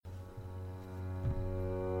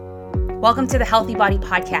Welcome to the Healthy Body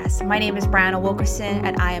Podcast. My name is Brianna Wilkerson,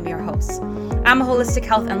 and I am your host. I'm a holistic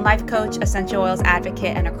health and life coach, essential oils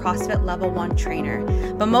advocate, and a CrossFit Level 1 trainer.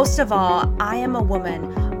 But most of all, I am a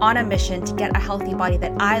woman on a mission to get a healthy body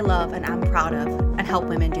that I love and I'm proud of, and help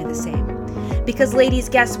women do the same. Because ladies,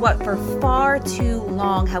 guess what? For far too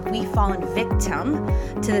long have we fallen victim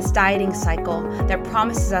to this dieting cycle that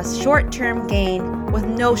promises us short-term gain with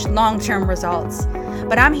no long-term results.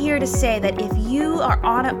 But I'm here to say that if you are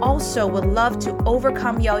on it, also would love to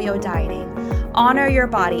overcome yo-yo dieting, honor your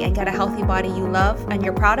body, and get a healthy body you love and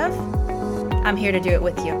you're proud of, I'm here to do it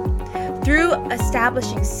with you. Through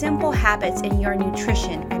establishing simple habits in your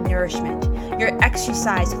nutrition and nourishment, your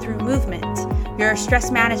exercise through movement, your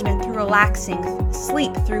stress management through relaxing,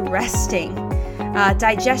 sleep through resting,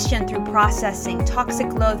 digestion through processing,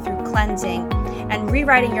 toxic load through cleansing, and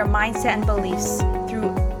rewriting your mindset and beliefs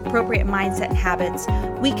through appropriate mindset and habits,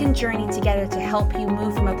 we can journey together to help you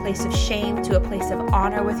move from a place of shame to a place of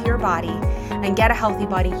honor with your body and get a healthy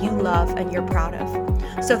body you love and you're proud of.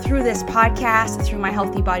 So through this podcast, through my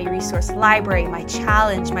Healthy Body Resource Library, my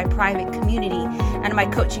challenge, my private community, and my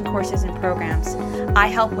coaching courses and programs, I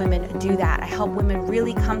help women do that. I help women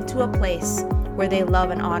really come to a place where they love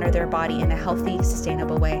and honor their body in a healthy,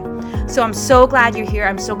 sustainable way. So I'm so glad you're here.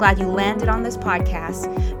 I'm so glad you landed on this podcast.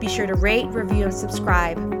 Be sure to rate, review, and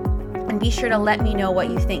subscribe. And be sure to let me know what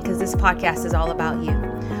you think, because this podcast is all about you.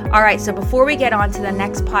 All right, so before we get on to the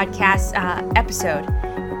next podcast episode,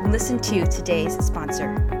 listen to today's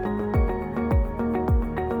sponsor.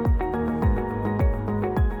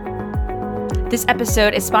 This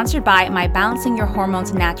episode is sponsored by my Balancing Your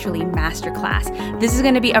Hormones Naturally Masterclass. This is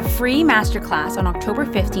going to be a free masterclass on October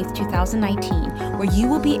 15th, 2019, where you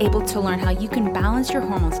will be able to learn how you can balance your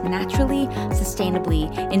hormones naturally, sustainably,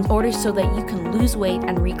 in order so that you can lose weight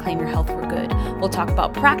and reclaim your health for good. We'll talk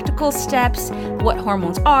about practical steps, what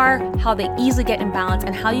hormones are, how they easily get imbalanced,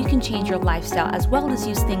 and how you can change your lifestyle, as well as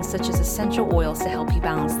use things such as essential oils to help you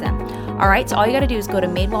balance them. All right, so all you got to do is go to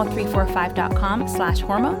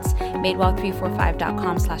madewell345.com/hormones,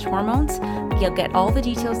 madewell345.com/hormones. You'll get all the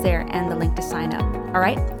details there and the link to sign up. All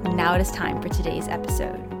right, now it is time for today's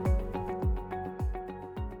episode.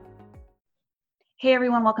 Hey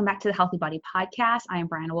everyone, welcome back to the Healthy Body Podcast. I am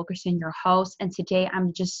Brianna Wilkerson, your host, and today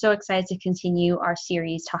I'm just so excited to continue our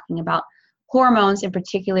series talking about hormones in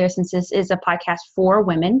particular, since this is a podcast for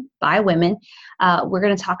women, by women. We're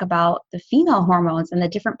going to talk about the female hormones and the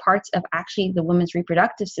different parts of actually the women's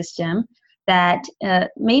reproductive system that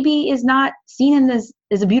maybe is not seen in this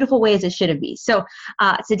as a beautiful way as it should be. So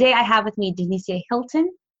today I have with me Denicia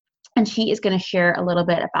Hilton, and she is going to share a little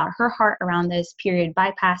bit about her heart around this period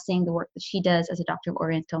bypassing, the work that she does as a doctor of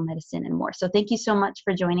Oriental medicine, and more. So thank you so much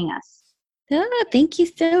for joining us. Oh, thank you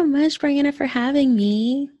so much, Brianna, for having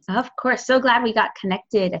me. Of course. So glad we got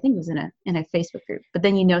connected. I think it was in a Facebook group, but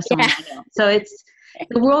then you know someone I know. So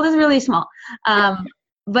the world is really small.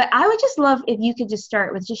 But I would just love if you could just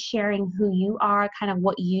start with just sharing who you are, kind of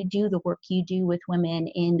what you do, the work you do with women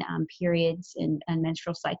in periods and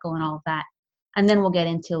menstrual cycle and all of that. And then we'll get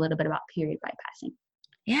into a little bit about period bypassing.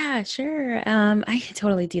 Yeah, sure. I can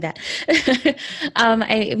totally do that.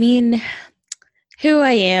 I mean, who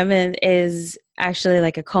I am is actually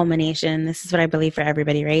like a culmination. This is what I believe for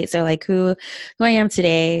everybody, right? So like who I am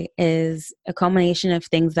today is a culmination of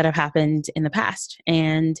things that have happened in the past,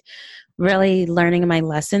 and really learning my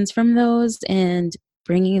lessons from those and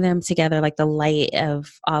bringing them together, like the light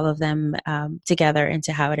of all of them together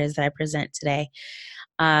into how it is that I present today.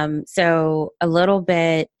 So a little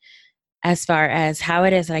bit as far as how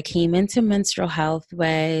it is that I came into menstrual health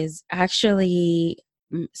was actually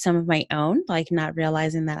some of my own, like not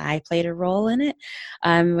realizing that I played a role in it,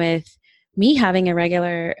 with me having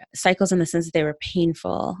irregular cycles in the sense that they were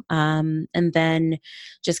painful. And then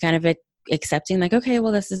just kind of accepting like, okay,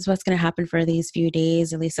 well, this is what's going to happen for these few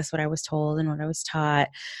days. At least that's what I was told and what I was taught.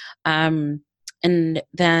 And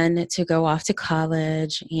then to go off to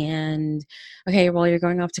college and, okay, well, you're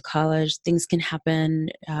going off to college, things can happen.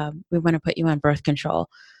 We want to put you on birth control.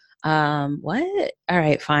 What? All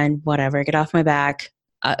right, fine, whatever. Get off my back.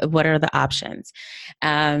 What are the options?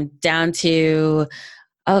 Down to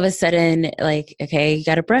all of a sudden, like, okay, you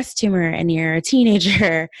got a breast tumor and you're a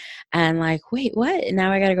teenager, and like, wait, what?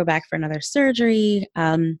 Now I got to go back for another surgery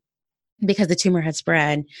because the tumor had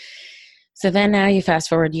spread. So then now you fast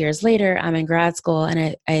forward years later, I'm in grad school,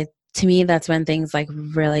 and it to me, that's when things like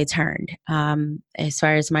really turned. As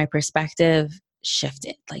far as my perspective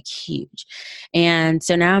shifted, like huge. And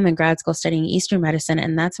so now I'm in grad school studying Eastern medicine,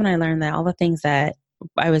 and that's when I learned that all the things that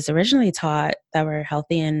I was originally taught that were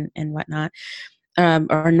healthy and whatnot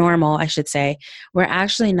or normal, I should say, were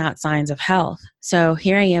actually not signs of health. So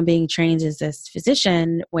here I am being trained as this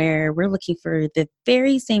physician where we're looking for the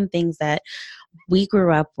very same things that we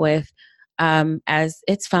grew up with, as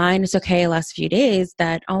it's fine, it's okay, last few days,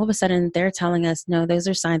 that all of a sudden they're telling us, no, those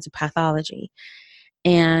are signs of pathology.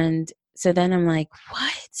 And so then I'm like,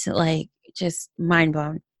 what? Like, just mind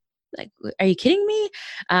blown. Like, are you kidding me?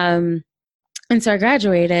 And so I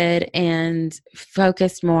graduated and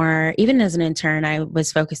focused more, even as an intern, I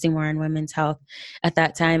was focusing more on women's health at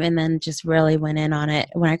that time, and then just really went in on it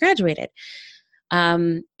when I graduated.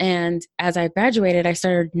 And as I graduated, I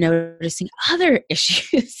started noticing other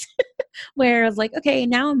issues where I was like, okay,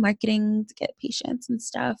 now I'm marketing to get patients and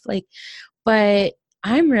stuff. Like, but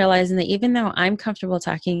I'm realizing that even though I'm comfortable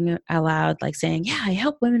talking out loud, like saying, yeah, I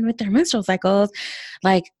help women with their menstrual cycles,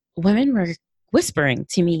 like women were whispering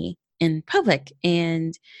to me in public.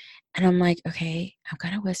 And I'm like, okay, I'm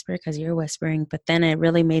going to whisper because you're whispering. But then it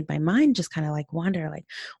really made my mind just kind of like wander, like,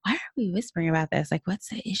 why are we whispering about this? Like, what's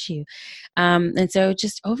the issue? And so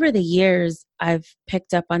just over the years, I've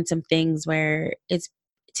picked up on some things where it's,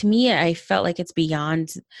 to me, I felt like it's beyond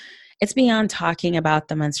talking about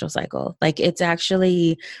the menstrual cycle. Like the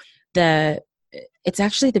it's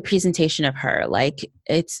actually the presentation of her. Like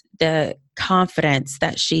it's the confidence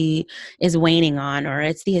that she is waning on, or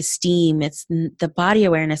it's the esteem, it's the body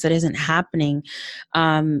awareness that isn't happening.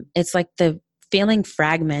 It's like the feeling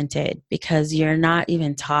fragmented because you're not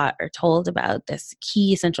even taught or told about this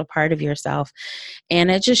key essential part of yourself. And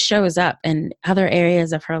it just shows up in other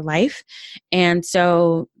areas of her life. And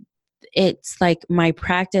so it's like my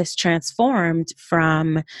practice transformed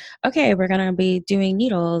from, okay, we're going to be doing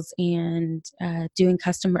needles and doing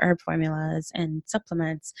custom herb formulas and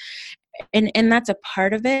supplements. And that's a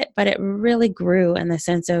part of it, but it really grew in the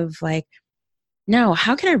sense of like, no,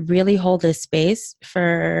 how can I really hold this space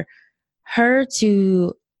for her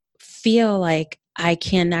to feel like I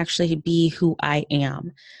can actually be who I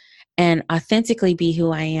am and authentically be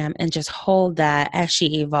who I am and just hold that as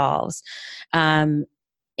she evolves.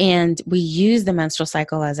 And we use the menstrual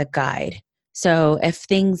cycle as a guide. So if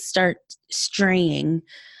things start straying,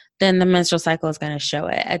 then the menstrual cycle is going to show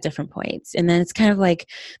it at different points. And then it's kind of like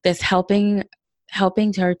this helping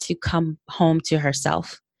her to come home to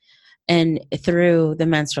herself and through the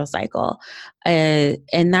menstrual cycle.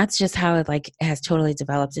 And that's just how it like has totally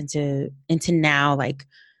developed into now, like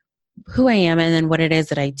who I am and then what it is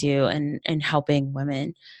that I do and helping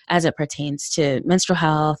women as it pertains to menstrual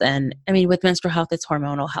health. And I mean, with menstrual health, it's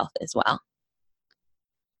hormonal health as well.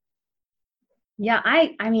 Yeah,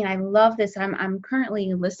 I mean, I love this. I'm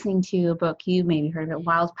currently listening to a book, you maybe heard of it,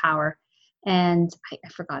 Wild Power. And I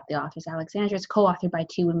forgot the author's Alexandra. It's co-authored by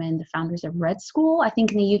two women, the founders of Red School, I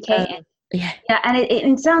think in the UK. And, Yeah. yeah, and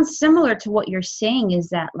it sounds similar to what you're saying, is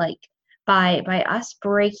that like by us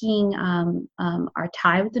breaking our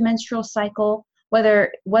tie with the menstrual cycle,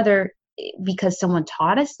 whether because someone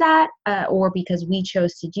taught us that or because we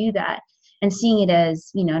chose to do that, and seeing it as,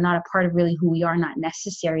 you know, not a part of really who we are, not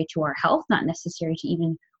necessary to our health, not necessary to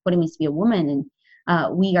even what it means to be a woman.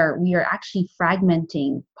 And we are actually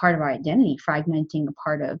fragmenting part of our identity, fragmenting a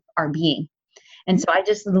part of our being. And so I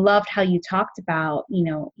just loved how you talked about, you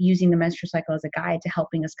know, using the menstrual cycle as a guide to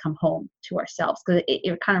helping us come home to ourselves, because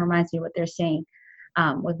it kind of reminds me of what they're saying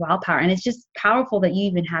with Wild Power. And it's just powerful that you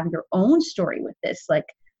even have your own story with this, like,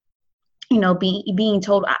 you know, being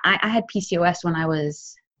told. I had PCOS when I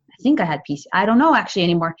think I had PC. I don't know actually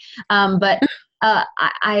anymore. But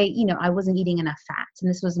you know, I wasn't eating enough fats, and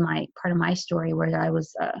this was my part of my story where I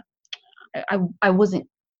was, I wasn't.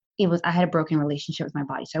 I had a broken relationship with my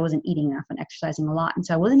body, so I wasn't eating enough and exercising a lot, and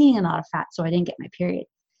so I wasn't eating a lot of fat, so I didn't get my period.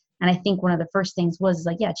 And I think one of the first things was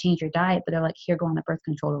like, yeah, change your diet, but they're like, here, go on the birth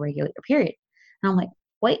control to regulate your period. And I'm like,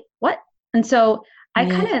 wait, what? And so I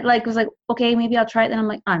kind of like was like, okay, maybe I'll try it. Then I'm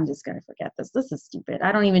like, I'm just gonna forget this. This is stupid.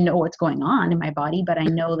 I don't even know what's going on in my body, but I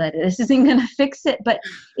know that this isn't gonna fix it. But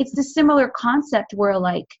it's the similar concept where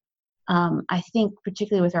like, I think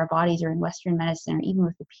particularly with our bodies or in Western medicine or even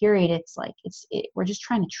with the period, it's like we're just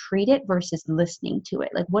trying to treat it versus listening to it.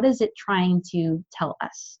 Like, what is it trying to tell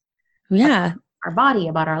us? Yeah. About our body,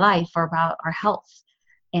 about our life, or about our health?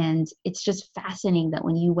 And it's just fascinating that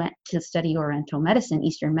when you went to study Oriental medicine,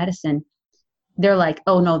 Eastern medicine, they're like,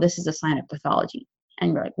 oh no, this is a sign of pathology.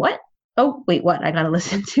 And you're like, what? Oh, wait, what? I got to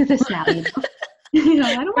listen to this now. You know, you know,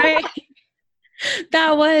 I don't Right. know.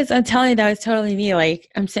 I'm telling you, that was totally me. Like,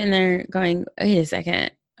 I'm sitting there going, wait a second.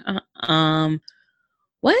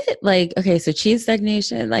 What? Like, okay, so cheese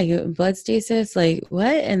stagnation, like blood stasis, like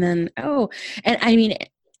what? And then, oh, and I mean,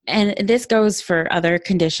 and this goes for other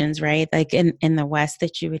conditions, right? Like in the West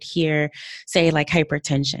that you would hear say like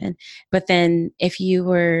hypertension. But then if you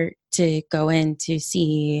were to go in to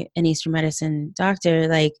see an Eastern medicine doctor,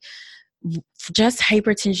 like just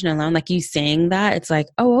hypertension alone, like you saying that, it's like,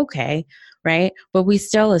 oh, okay, right? But we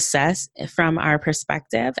still assess from our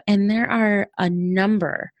perspective. And there are a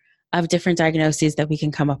number of different diagnoses that we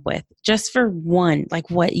can come up with just for one, like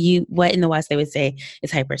what in the West they would say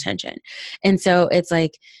is hypertension. And so it's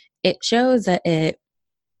like, it shows that it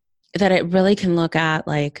really can look at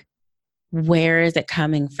like, where is it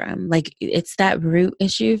coming from? Like it's that root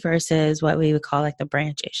issue versus what we would call like the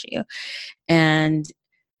branch issue. And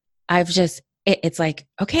it's like,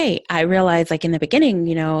 okay, I realized like in the beginning,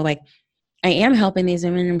 like I am helping these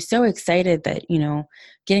women. I'm so excited that,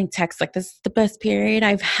 getting texts like this is the best period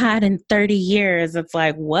I've had in 30 years. It's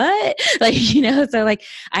like, what? Like, so like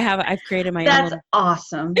I've created my own That's little.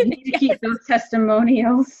 awesome. You need to keep those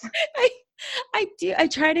testimonials. I, I do. I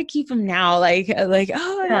try to keep them now, oh, Yeah,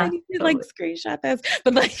 I need to totally. screenshot this,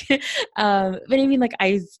 but but I mean, like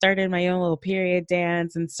I started my own little period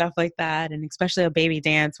dance and stuff like that, and especially a baby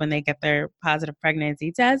dance when they get their positive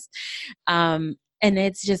pregnancy test. And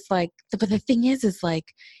it's just like, but the thing is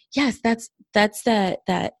like, yes, that's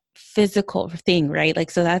that physical thing, right?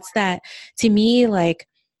 Like, so that's that to me, like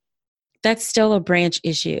that's still a branch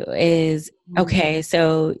issue is okay.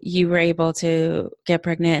 So you were able to get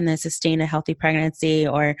pregnant and then sustain a healthy pregnancy,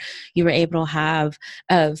 or you were able to have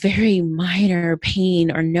a very minor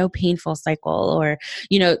pain or no painful cycle, or,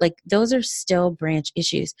 like those are still branch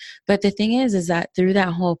issues. But the thing is that through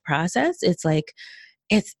that whole process, it's like,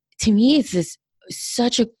 to me, it's this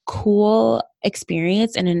such a cool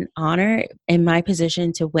experience and an honor in my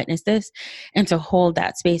position to witness this and to hold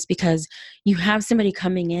that space, because you have somebody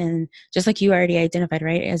coming in, just like you already identified,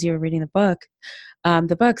 right? As you were reading the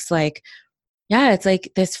book's like, yeah, it's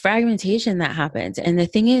like this fragmentation that happens. And the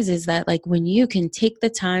thing is that like when you can take the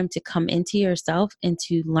time to come into yourself and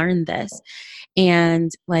to learn this,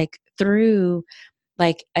 and like through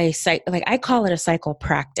like like I call it a cycle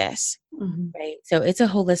practice, right? So it's a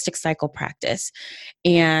holistic cycle practice.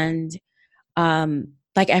 And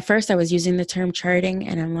like at first I was using the term charting,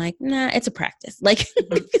 and I'm like, nah, it's a practice. Like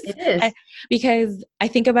It is. because I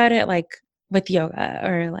think about it like with yoga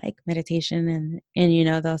or like meditation,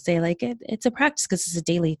 and they'll say like it's a practice because it's a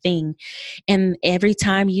daily thing. And every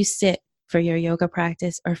time you sit for your yoga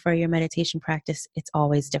practice or for your meditation practice, it's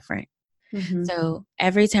always different. So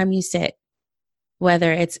every time you sit,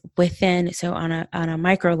 whether it's within, so on a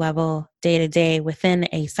micro level, day to day within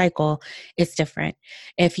a cycle, it's different.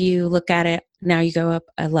 If you look at it, now you go up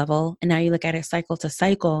a level, and now you look at it cycle to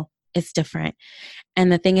cycle, it's different.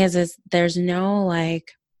 And the thing is there's no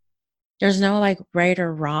like right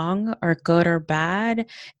or wrong or good or bad.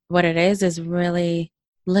 What it is really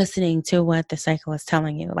listening to what the cycle is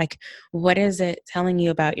telling you. Like, what is it telling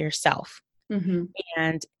you about yourself?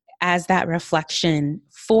 And as that reflection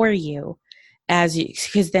for you,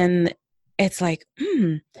 because then it's like,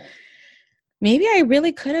 maybe I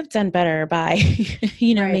really could have done better by,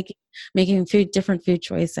 Right. making different food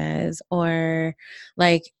choices, or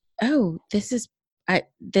like, oh, this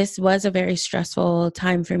was a very stressful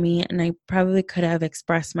time for me, and I probably could have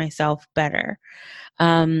expressed myself better.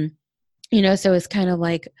 So it's kind of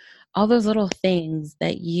like all those little things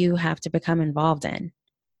that you have to become involved in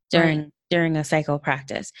during a cycle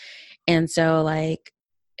practice. And so like,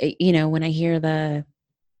 when I hear oh,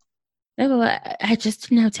 well, I just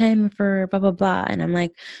didn't have time for blah, blah, blah. And I'm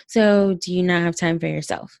like, so do you not have time for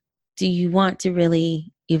yourself? Do you want to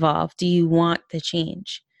really evolve? Do you want the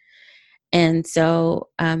change? And so,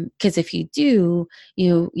 because if you do,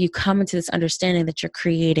 you come into this understanding that you're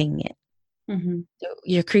creating it. So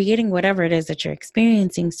you're creating whatever it is that you're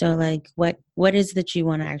experiencing. So like, what is that you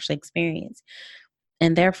want to actually experience?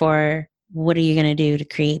 And therefore, what are you going to do to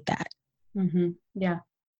create that? Yeah.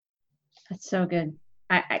 That's so good.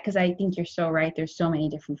 Because I think you're so right. There's so many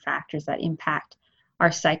different factors that impact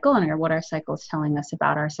our cycle and what our cycle is telling us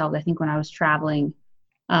about ourselves. I think when I was traveling,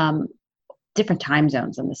 different time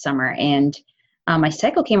zones in the summer, and my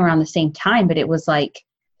cycle came around the same time, but it was like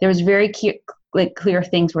there was very clear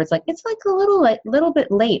things where it's like a little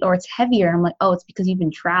bit late, or it's heavier. And I'm like, oh, it's because you've been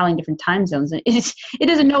traveling different time zones, and it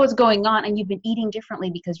doesn't know what's going on, and you've been eating differently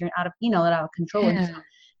because you're out of control. Yeah. And so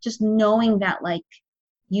just knowing that like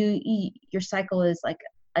your cycle is like,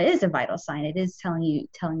 it is a vital sign. It is telling you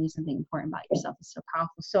something important about yourself. Is so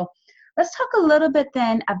powerful. So let's talk a little bit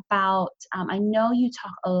then about, I know you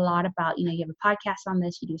talk a lot about, you have a podcast on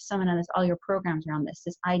this, you do a summit on this, all your programs around this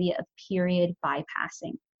idea of period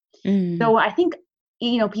bypassing. So I think,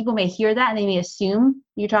 people may hear that and they may assume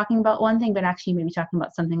you're talking about one thing, but actually you may be talking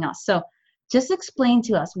about something else. So just explain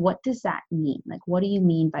to us, what does that mean? Like, what do you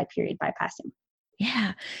mean by period bypassing?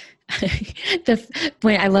 Yeah.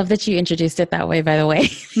 When I love that you introduced it that way, by the way.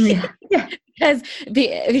 Yeah. Yeah.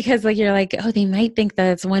 because like, you're like, oh, they might think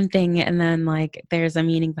that it's one thing, and then like there's a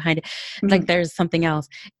meaning behind it. Like there's something else.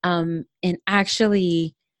 And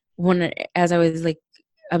actually, as I was like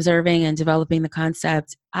observing and developing the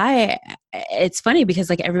concept, it's funny because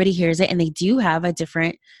like everybody hears it and they do have a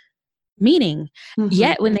different meaning.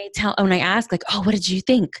 Yet when I ask like, oh, what did you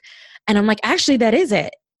think? And I'm like, actually, that is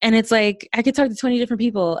it. And it's like, I could talk to 20 different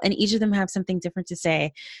people and each of them have something different to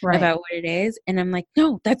say about what it is. And I'm like,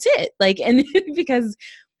 no, that's it. Like, and because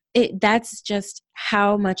that's just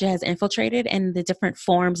how much it has infiltrated and the different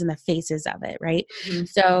forms and the faces of it. Right.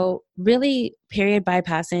 So really, period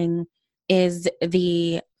bypassing is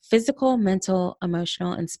the physical, mental,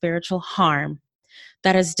 emotional, and spiritual harm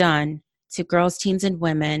that is done to girls, teens, and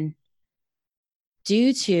women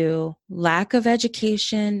due to lack of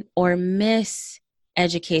education or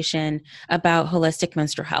miseducation about holistic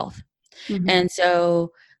menstrual health. And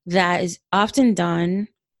so that is often done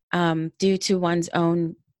due to one's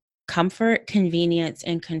own comfort, convenience,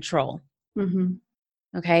 and control.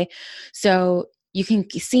 Okay. So you can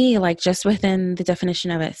see, like, just within the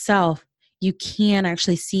definition of itself, you can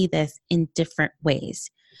actually see this in different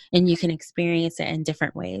ways. And you can experience it in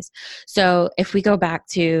different ways. So if we go back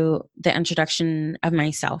to the introduction of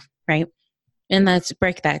myself, right? And let's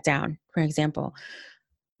break that down. For example,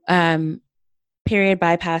 period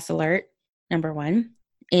bypass alert, number one,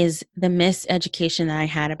 is the miseducation that I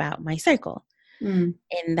had about my cycle. In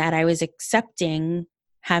that I was accepting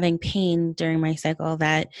having pain during my cycle,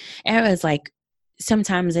 that it was like,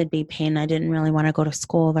 sometimes it'd be pain. I didn't really want to go to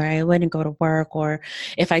school, or I wouldn't go to work. Or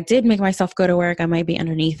if I did make myself go to work, I might be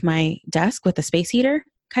underneath my desk with a space heater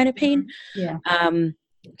kind of pain. Yeah.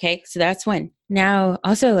 Okay. So that's one. Now,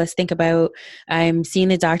 also, let's think about, I'm seeing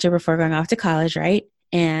the doctor before going off to college, right?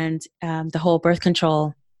 And the whole birth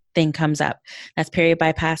control thing comes up. That's period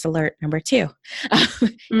bypass alert number two.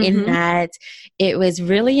 In that it was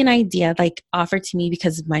really an idea like offered to me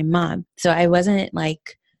because of my mom. So I wasn't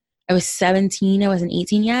like, I was 17, I wasn't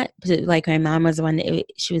 18 yet. But like my mom was the one that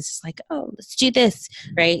she was just like, oh, let's do this,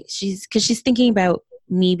 right? Because she's thinking about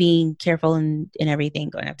me being careful and everything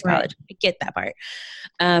going up to college. I get that part.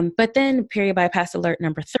 But then period bypass alert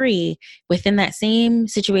number three within that same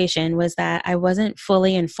situation was that I wasn't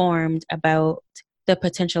fully informed about the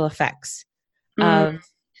potential effects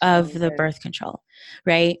of the birth control,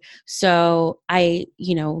 right? So I,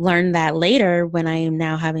 learned that later when I am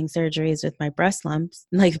now having surgeries with my breast lumps,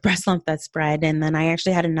 like breast lump that spread. And then I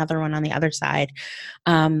actually had another one on the other side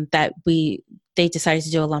that they decided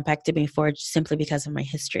to do a lumpectomy for simply because of my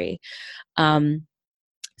history.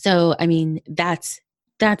 So, I mean, that's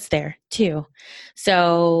there too.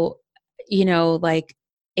 So, like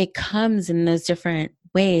it comes in those different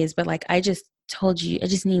ways, but like I just told you, I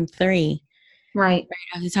just named three right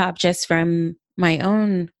off the top just from my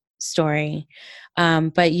own story.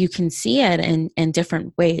 But you can see it in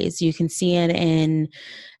different ways. You can see it in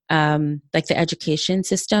like the education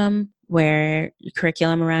system, where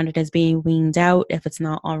curriculum around it is being weaned out if it's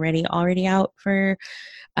not already out for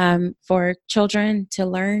children to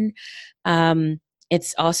learn.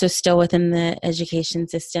 It's also still within the education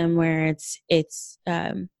system where it's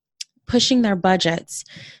pushing their budgets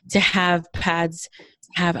to have pads, to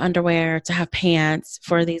have underwear, to have pants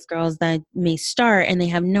for these girls that may start and they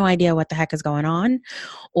have no idea what the heck is going on,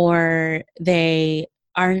 or they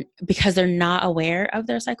aren't, because they're not aware of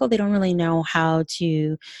their cycle. They don't really know how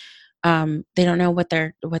to they don't know what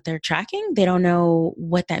they're tracking. They don't know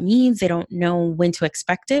what that means. They don't know when to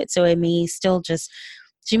expect it. So it may still just,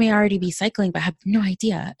 she may already be cycling, but have no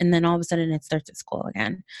idea. And then all of a sudden it starts at school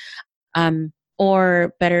again.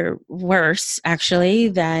 Or better, worse, actually,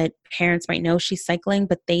 that parents might know she's cycling,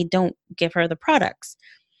 but they don't give her the products.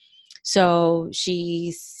 So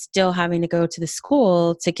she's still having to go to the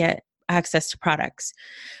school to get access to products.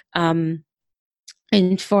 And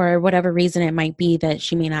for whatever reason it might be that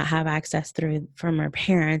she may not have access from her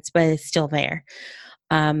parents, but it's still there.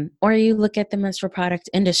 Or you look at the menstrual product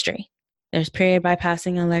industry. There's period bypass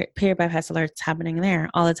alerts happening there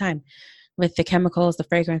all the time with the chemicals, the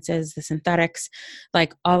fragrances, the synthetics,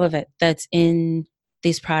 like all of it that's in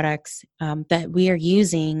these products that we are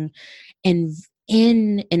using in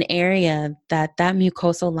an area that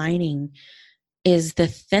mucosal lining is the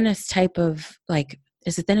thinnest type of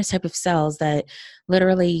cells that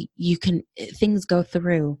literally things go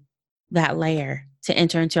through that layer to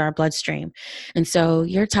enter into our bloodstream. And so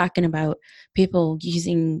you're talking about people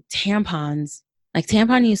using tampons Like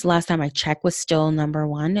tampon use, last time I checked, was still number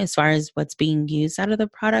one as far as what's being used out of the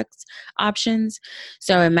products options.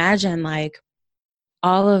 So imagine like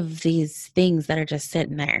all of these things that are just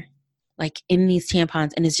sitting there, like in these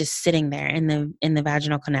tampons, and it's just sitting there in the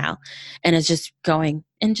vaginal canal, and it's just going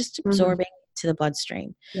and just absorbing to the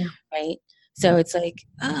bloodstream. Yeah. Right. So it's like,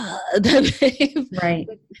 right.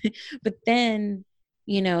 But then,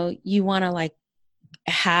 you want to like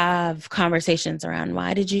have conversations around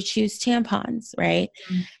why did you choose tampons, right?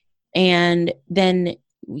 Mm. And then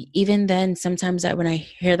even then, sometimes when I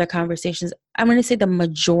hear the conversations, I'm going to say the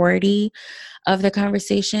majority of the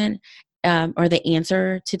conversation or the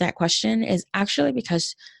answer to that question is actually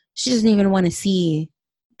because she doesn't even want to see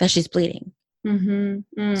that she's bleeding. So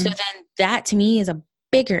then that to me is a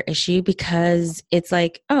bigger issue, because it's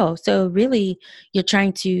like, oh, so really you're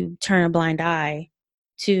trying to turn a blind eye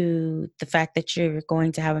to the fact that you're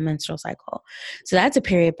going to have a menstrual cycle. So that's a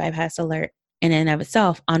period bypass alert in and of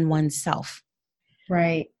itself on oneself.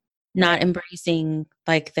 Right. Not embracing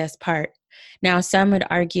like this part. Now, some would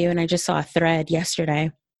argue, and I just saw a thread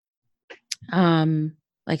yesterday,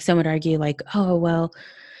 like some would argue like, oh, well,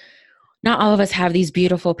 not all of us have these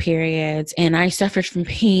beautiful periods, and I suffered from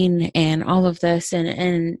pain and all of this.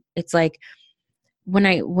 And it's like,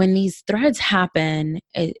 when these threads happen,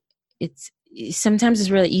 it's sometimes it's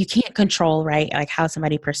really, you can't control, right? Like how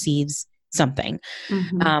somebody perceives something,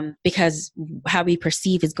 because how we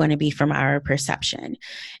perceive is going to be from our perception.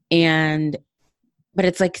 But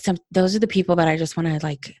it's like those are the people that I just want to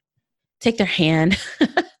like take their hand,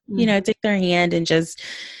 take their hand and just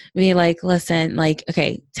be like, listen, like,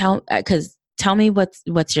 okay, tell me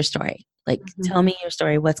what's your story? Like, tell me your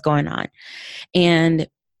story. What's going on? And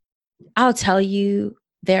I'll tell you,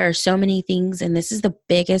 there are so many things, and this is the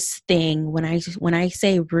biggest thing when I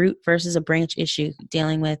say root versus a branch issue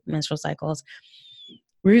dealing with menstrual cycles.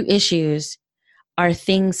 Root issues are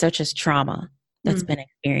things such as trauma that's been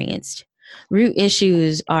experienced. Root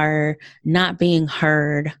issues are not being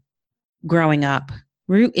heard growing up.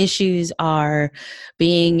 Root issues are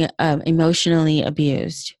being emotionally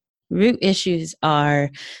abused. Root issues are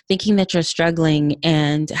thinking that you're struggling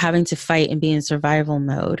and having to fight and be in survival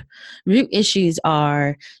mode. Root issues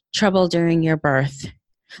are trouble during your birth.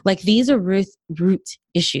 Like, these are root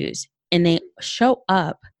issues, and they show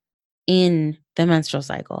up in the menstrual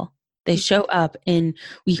cycle. They show up in,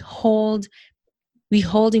 we hold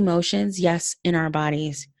emotions, yes, in our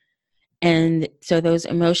bodies. And so those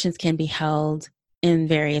emotions can be held in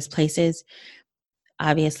various places.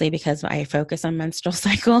 Obviously, because I focus on menstrual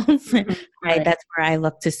cycles, Right. that's where I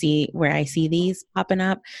look to see where I see these popping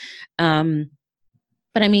up. But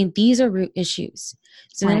I mean, these are root issues.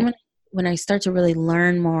 So then when I start to really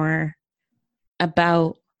learn more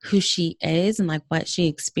about who she is and like what she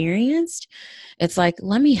experienced, it's like,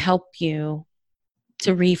 let me help you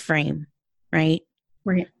to reframe, right?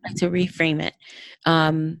 Right. Like to reframe it.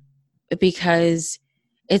 Because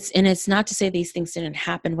it's not to say these things didn't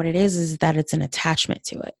happen. What it is that it's an attachment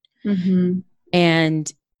to it. And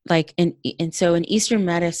like, and so in Eastern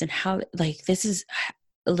medicine, how, like, this is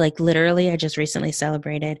like, literally, I just recently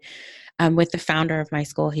celebrated with the founder of my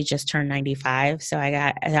school. He just turned 95. So I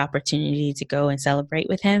got an opportunity to go and celebrate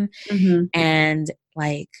with him, and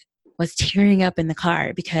like was tearing up in the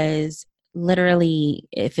car, because literally,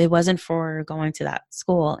 if it wasn't for going to that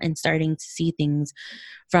school and starting to see things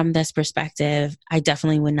from this perspective, I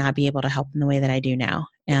definitely would not be able to help in the way that I do now.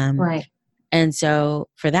 Right. And so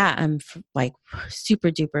for that, I'm like super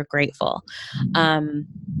duper grateful.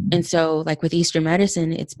 And so like with Eastern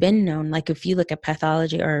medicine, it's been known, like if you look at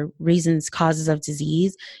pathology or reasons, causes of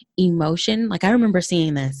disease, emotion, like I remember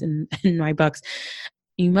seeing this in my books,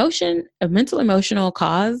 emotion, a mental emotional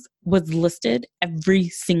cause was listed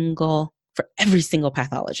for every single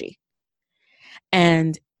pathology.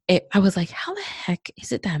 And I was like, how the heck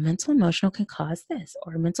is it that mental emotional can cause this,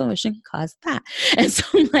 or mental emotion can cause that? And so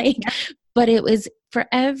like, but it was for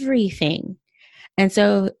everything. And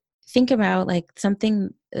so think about like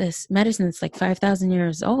this medicine that's like 5,000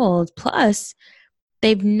 years old, plus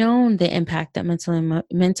they've known the impact that mental and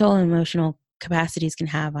emotional capacities can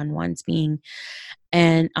have on one's being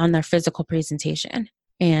and on their physical presentation.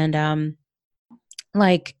 And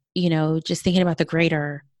like, just thinking about the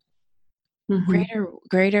greater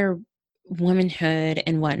womanhood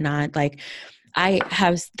and whatnot. Like I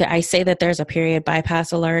say that there's a period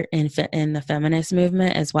bypass alert in the feminist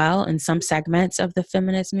movement as well, in some segments of the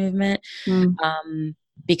feminist movement,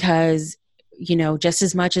 because just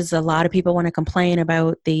as much as a lot of people want to complain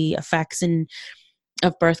about the effects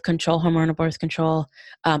of birth control, hormonal birth control,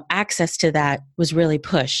 access to that was really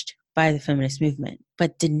pushed by the feminist movement,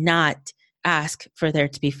 but did not ask for there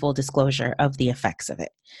to be full disclosure of the effects of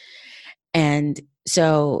it. And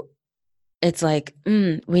so it's like,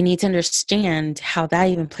 we need to understand how that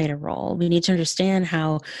even played a role. We need to understand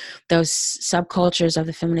how those subcultures of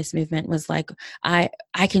the feminist movement was like, I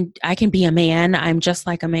can be a man. I'm just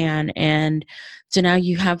like a man. And so now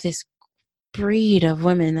you have this breed of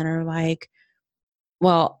women that are like,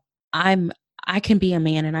 well, I can be a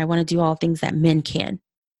man and I want to do all things that men can.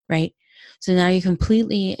 Right. So now you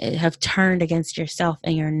completely have turned against yourself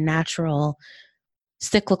and your natural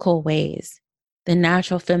cyclical ways, the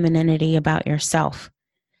natural femininity about yourself.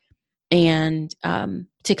 And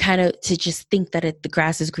to just think that the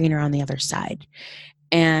grass is greener on the other side.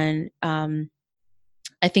 And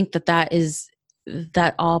I think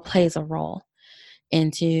that all plays a role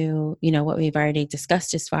into, what we've already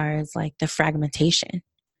discussed as far as like the fragmentation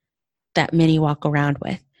that many walk around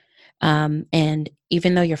with. And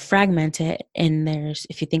even though you're fragmented, and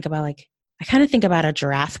if you think about like, I kind of think about a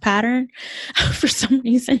giraffe pattern for some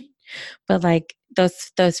reason, but like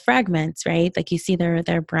those fragments, right? Like you see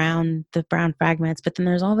the brown fragments, but then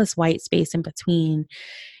there's all this white space in between.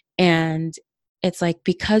 And it's like,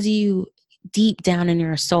 because you deep down in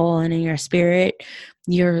your soul and in your spirit,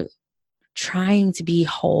 you're trying to be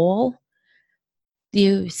whole,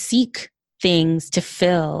 you seek things to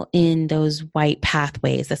fill in those white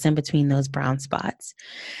pathways that's in between those brown spots.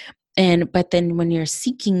 But then when you're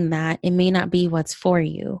seeking that, it may not be what's for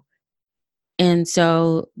you. And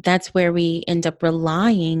so that's where we end up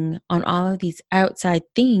relying on all of these outside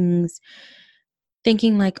things,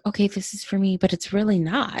 thinking like, okay, this is for me, but it's really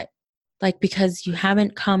not. Like, because you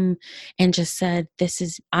haven't come and just said,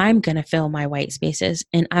 I'm going to fill my white spaces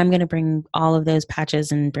and I'm going to bring all of those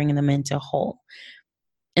patches and bring them into whole.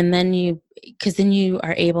 And then you're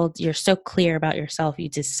so clear about yourself, you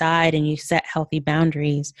decide and you set healthy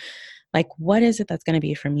boundaries. Like, what is it that's going to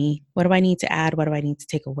be for me? What do I need to add? What do I need to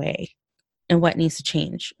take away? And what needs to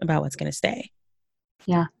change about what's going to stay?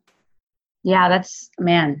 Yeah. Yeah.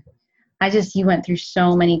 You went through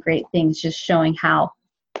so many great things, just showing how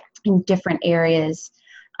in different areas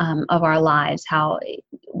of our lives, how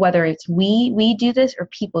whether it's we do this or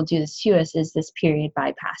people do this to us, is this period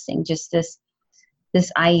bypassing, just this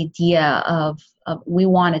idea of we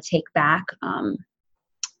want to take back, and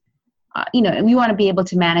we want to be able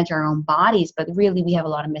to manage our own bodies, but really we have a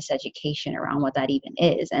lot of miseducation around what that even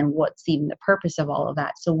is and what's even the purpose of all of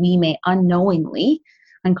that. So we may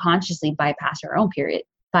unconsciously bypass our own period,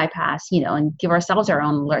 and give ourselves our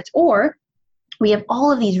own alerts, or we have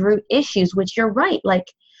all of these root issues, which you're right. Like,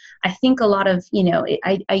 I think a lot of,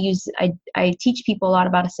 I teach people a lot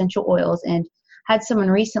about essential oils, and had someone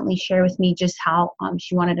recently share with me just how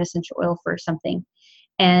she wanted essential oil for something,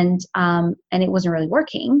 and it wasn't really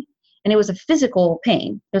working, and it was a physical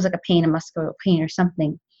pain. It was like a pain, a muscular pain or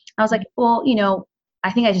something. I was like, well,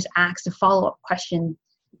 I think I just asked a follow-up question.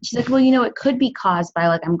 She's like, well, it could be caused by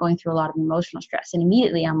like, I'm going through a lot of emotional stress. And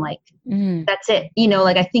immediately I'm like, that's it.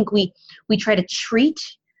 Like, I think we try to treat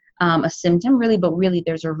a symptom really, but really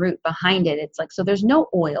there's a root behind it. It's like, so there's no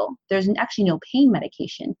oil, there's actually no pain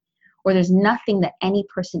medication, or there's nothing that any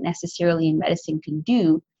person necessarily in medicine can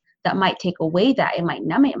do that might take away that. It might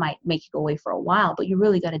numb it, it might make it go away for a while, but you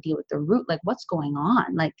really got to deal with the root. Like, what's going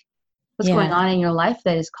on? Like, what's going on in your life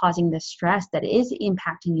that is causing this stress that is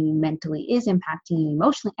impacting you mentally, is impacting you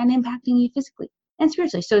emotionally, and impacting you physically and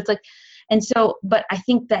spiritually. So it's like, but I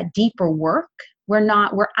think that deeper work,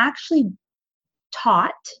 we're actually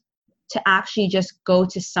taught to actually just go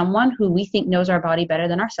to someone who we think knows our body better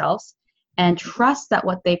than ourselves and trust that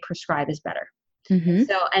what they prescribe is better. Mm-hmm.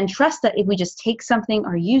 And trust that if we just take something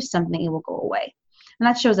or use something, it will go away. And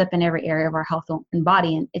that shows up in every area of our health and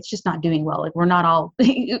body. And it's just not doing well. Like, we're not all,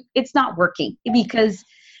 it's not working because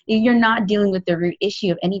you're not dealing with the root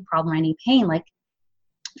issue of any problem, any pain. Like,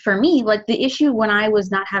 for me, like the issue when I was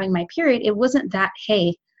not having my period, it wasn't that,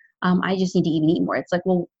 hey, I just need to even eat more. It's like,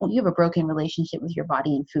 well, you have a broken relationship with your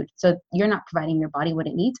body and food. So you're not providing your body what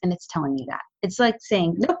it needs, and it's telling you that. It's like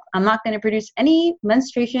saying, nope, I'm not going to produce any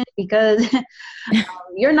menstruation because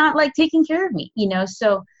you're not like taking care of me,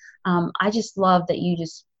 So I just love that you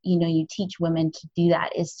just, you teach women to do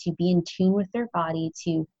that, is to be in tune with their body,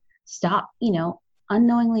 to stop,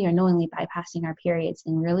 unknowingly or knowingly bypassing our periods,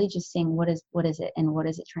 and really just saying, what is it, and what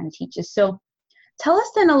is it trying to teach us? So tell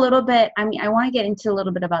us then a little bit, I want to get into a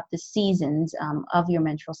little bit about the seasons of your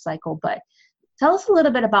menstrual cycle, but tell us a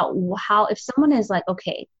little bit about how, if someone is like,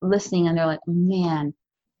 okay, listening, and they're like, man,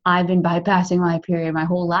 I've been bypassing my period my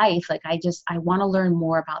whole life. Like, I want to learn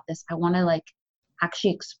more about this. I want to like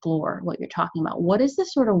actually explore what you're talking about. What is the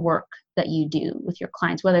sort of work that you do with your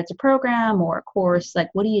clients, whether it's a program or a course? Like,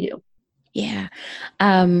 what do you do? Yeah.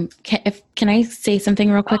 Can I say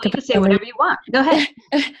something real quick You can about say whatever you want. Go ahead.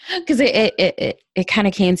 because it kind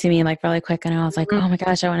of came to me like really quick, and I was like, Mhm. oh my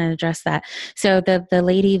gosh, I want to address that. So the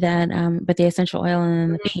lady that with the essential oil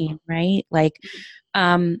and the Mhm. pain, right? Like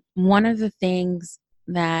one of the things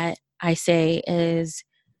that I say is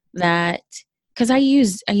that because I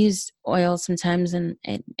use oil sometimes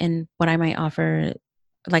and what I might offer,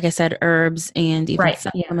 like I said, herbs and even Right.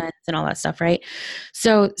 Yeah. supplements and all that stuff, right?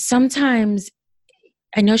 So sometimes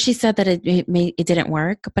I know she said that it didn't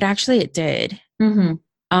work, but actually it did.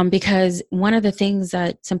 Mm-hmm. Because one of the things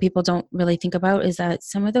that some people don't really think about is that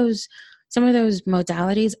some of those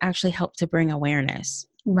modalities actually help to bring awareness.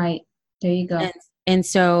 Right. There you go. And and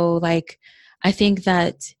so like I think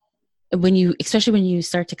that especially when you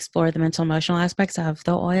start to explore the mental emotional aspects of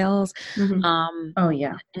the oils, Mm-hmm. um Oh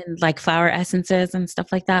yeah. and like flower essences and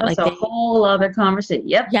stuff like that, That's like a they whole other conversation.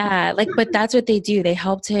 Yep. yeah, like but that's what they do. They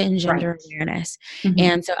help to Right. engender awareness. Mm-hmm.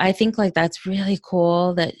 And so I think like that's really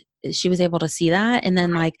cool that she was able to see that, and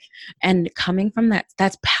then like and coming from that,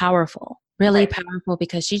 that's powerful. Really Right. powerful,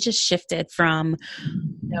 because she just shifted from,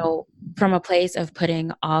 from a place of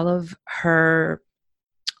putting all of her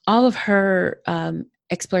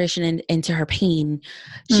exploration into her pain.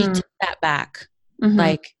 She Mm-hmm. took that back, Mm-hmm.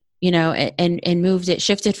 like, and moved it,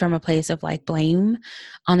 shifted from a place of like blame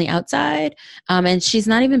on the outside. And she's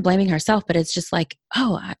not even blaming herself, but it's just like,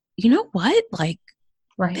 oh, you know what? Like,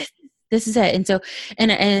 Right. this is it. And so,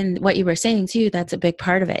 and what you were saying too, that's a big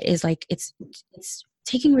part of it, is like, it's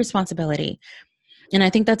taking responsibility. And I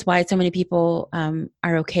think that's why so many people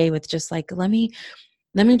are okay with just like, let me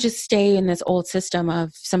just stay in this old system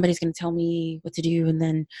of somebody's going to tell me what to do, and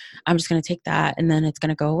then I'm just going to take that, and then it's going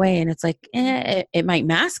to go away. And it's like, it might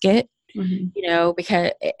mask it, Mm-hmm.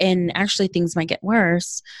 because, and actually things might get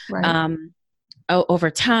worse Right. um, over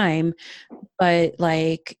time. But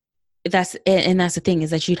like, that's the thing, is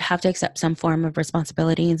that you'd have to accept some form of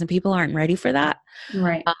responsibility, and some people aren't ready for that,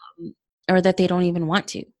 Right. or that they don't even want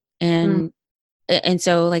to. Mm. And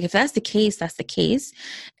so like if that's the case, that's the case.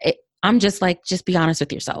 I'm just like, just be honest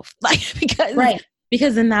with yourself, like, because Right.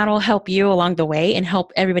 because then that'll help you along the way and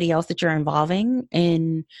help everybody else that you're involving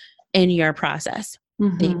in your process.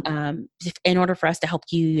 Mm-hmm. In order for us to help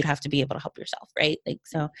you, you'd have to be able to help yourself, right? Like,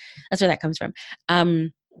 so that's where that comes from.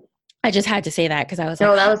 I just had to say that because I was like,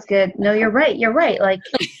 No, that was good. No, you're right. You're right. Like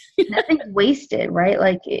nothing's wasted, right?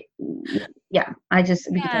 Like, yeah. We could talk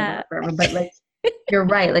about yeah, it forever, but like, you're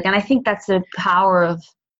right. Like, and I think that's the power of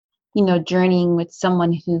journeying with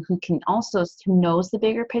someone who can also, who knows the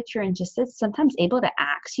bigger picture and just is sometimes able to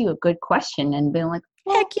ask you a good question and be like,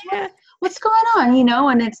 well, heck yeah, what's going on?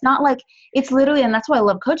 And it's not like, it's literally, and that's why I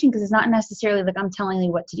love coaching, because it's not necessarily like I'm telling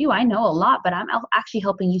you what to do. I know a lot, but I'm actually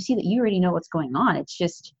helping you see that you already know what's going on. It's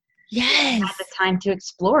just, I had the yes. time to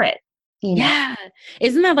explore it. Yeah.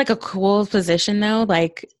 Isn't that like a cool position though?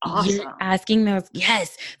 Like you're Awesome. asking those,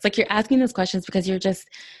 yes. It's like you're asking those questions because you're just,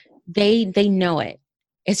 they know it.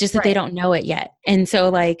 It's just that they Right. don't know it yet. And so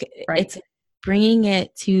like Right. it's bringing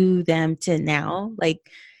it to them to now, like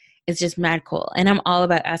it's just mad cool. And I'm all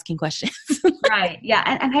about asking questions. Right. Yeah.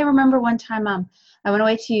 And I remember one time, I went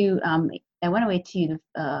away to,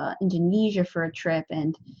 Indonesia for a trip,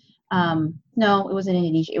 and, no, it wasn't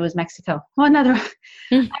Indonesia. It was Mexico. Oh, another, I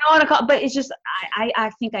don't want to call, but it's just,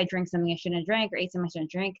 I think I drank something I shouldn't have drank, or ate something I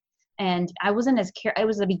shouldn't drink. And I wasn't as it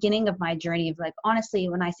was the beginning of my journey of, like, honestly,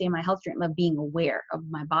 when I say my health journey, of being aware of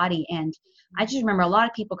my body. And I just remember a lot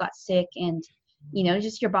of people got sick, and,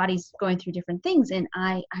 just your body's going through different things. And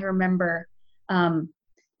I remember, um,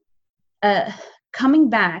 coming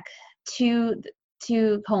back to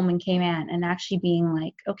home in Cayman, and actually being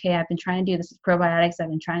like, okay, I've been trying to do this with probiotics, I've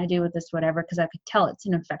been trying to do with this whatever, because I could tell it's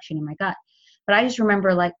an infection in my gut. But I just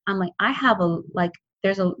remember, like, I'm like, I have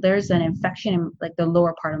there's an infection in, like, the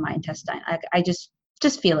lower part of my intestine. Like, I just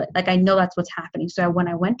feel it. Like, I know that's what's happening. So when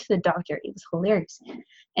I went to the doctor, it was hilarious.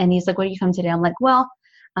 And he's like, what do you come today? I'm like, well,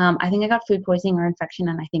 I think I got food poisoning or infection,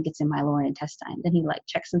 and I think it's in my lower intestine. Then he, like,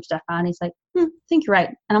 checks some stuff out, and he's like, I think you're right.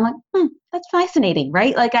 And I'm like, that's fascinating,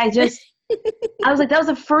 right? Like, I was like, that was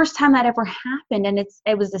the first time that ever happened. And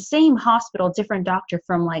it was the same hospital, different doctor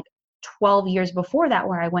from like 12 years before that,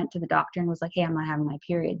 where I went to the doctor and was like, hey, I'm not having my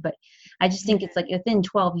period. But I just think it's like within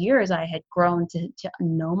 12 years, I had grown to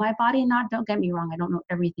know my body. And don't get me wrong, I don't know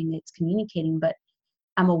everything it's communicating, but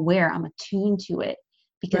I'm aware, I'm attuned to it,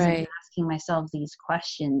 because I'm Right. asking myself these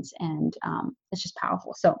questions. And it's just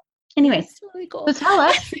powerful. So anyways, It's really cool.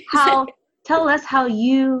 so tell us how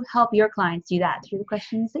you help your clients do that through the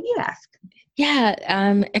questions that you ask.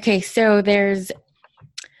 Yeah. Okay. So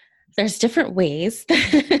there's different ways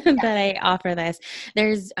that I offer this.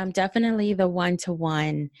 There's definitely the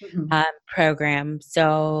one-to-one program.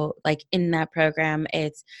 So like in that program,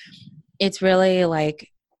 it's really like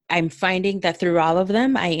I'm finding that through all of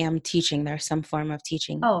them, I am teaching. There's some form of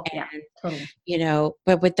teaching. Oh, yeah, totally.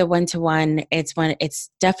 But with the one-to-one, it's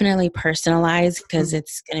definitely personalized because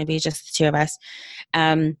it's going to be just the two of us.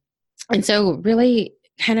 And so really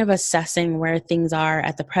kind of assessing where things are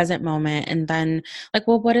at the present moment, and then like,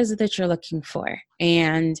 well, what is it that you're looking for?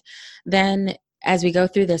 And then as we go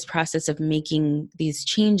through this process of making these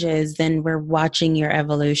changes, then we're watching your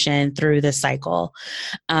evolution through the cycle.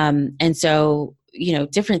 And so,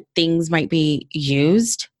 different things might be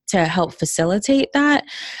used to help facilitate that.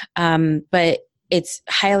 But it's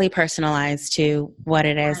highly personalized to what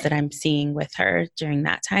it is that I'm seeing with her during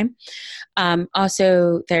that time.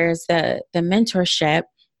 Also, there's the mentorship.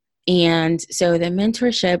 And so the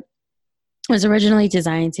mentorship was originally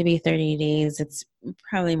designed to be 30 days. It's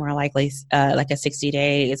probably more likely like a 60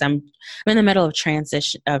 days. I'm in the middle of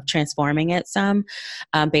transforming it some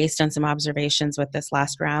based on some observations with this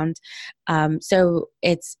last round. So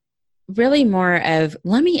it's really more of,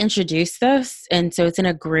 let me introduce this. And so it's in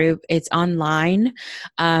a group, it's online.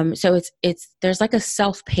 So there's like a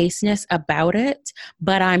self-pacedness about it,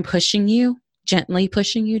 but I'm gently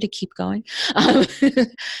pushing you to keep going.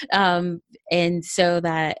 And so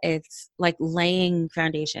that it's like laying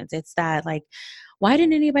foundations. It's that like, why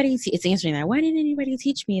didn't anybody, it's answering that. Why didn't anybody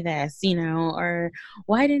teach me this? Or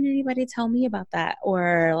why didn't anybody tell me about that?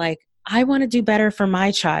 Or like, I want to do better for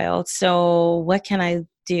my child. So what can I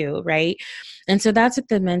do? Right. And so that's what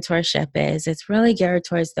the mentorship is. It's really geared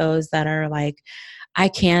towards those that are like,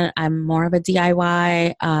 I'm more of a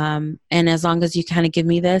DIY. And as long as you kind of give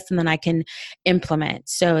me this, and then I can implement.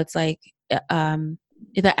 So it's like,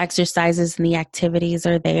 the exercises and the activities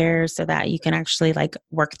are there so that you can actually like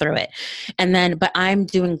work through it. And then, but I'm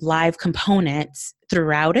doing live components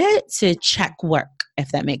throughout it to check work,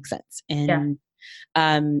 if that makes sense. And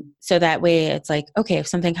so that way it's like, okay, if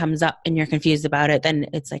something comes up and you're confused about it, then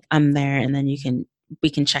it's like, I'm there, and then we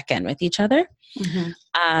can check in with each other.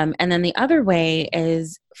 And then the other way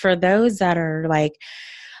is for those that are like,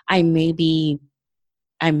 I may be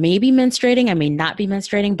menstruating, I may not be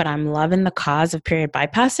menstruating, but I'm loving the cause of period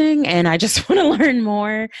bypassing, and I just want to learn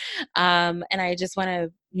more. And I just want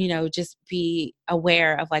to, just be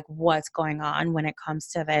aware of like what's going on when it comes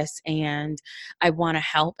to this, and I want to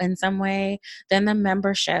help in some way. Then the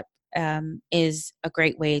membership is a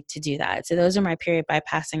great way to do that. So those are my period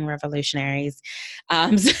bypassing revolutionaries. So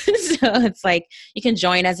it's like you can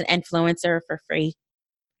join as an influencer for free.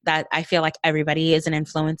 That I feel like everybody is an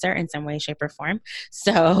influencer in some way, shape, or form.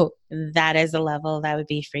 So that is a level that would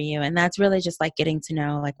be for you. And that's really just like getting to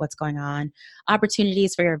know like what's going on,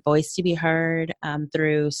 opportunities for your voice to be heard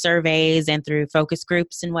through surveys and through focus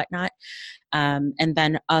groups and whatnot. And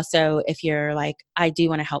then also if you're like, I do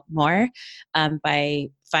want to help more by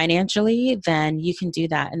financially, then you can do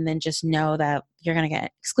that. And then just know that you're going to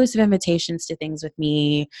get exclusive invitations to things with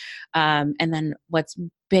me. And then what's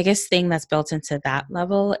biggest thing that's built into that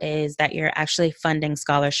level is that you're actually funding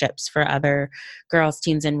scholarships for other girls,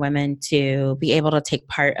 teens, and women to be able to take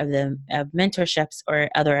part of mentorships or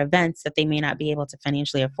other events that they may not be able to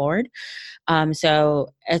financially afford.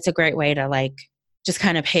 So it's a great way to like just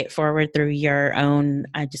kind of pay it forward through your own,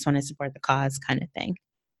 I just want to support the cause kind of thing.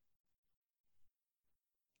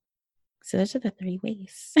 So those are the 3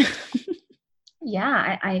 ways.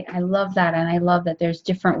 Yeah, I love that. And I love that there's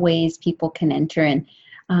different ways people can enter in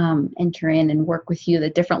and work with you, the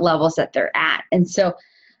different levels that they're at. And so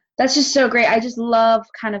that's just so great. I just love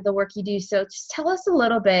kind of the work you do. So just tell us a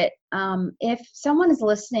little bit, if someone is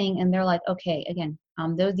listening and they're like, okay, again,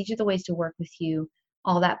 these are the ways to work with you,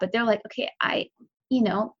 all that, but they're like, okay,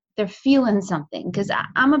 they're feeling something. Because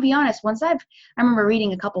I'm gonna be honest, I remember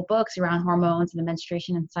reading a couple books around hormones and the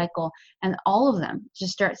menstruation and cycle, and all of them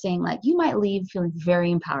just start saying like, you might leave feeling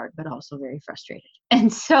very empowered, but also very frustrated.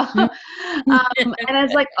 And so, and I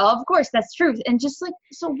was like, oh, of course, that's truth. And just like,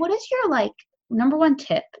 so what is your like number one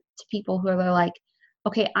tip to people who are like,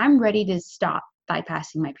 okay, I'm ready to stop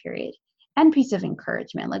bypassing my period, and piece of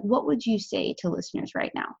encouragement? Like, what would you say to listeners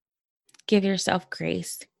right now? Give yourself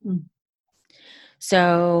grace.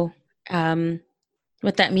 So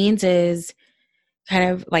what that means is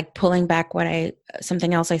kind of like pulling back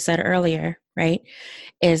something else I said earlier, right?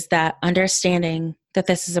 Is that understanding that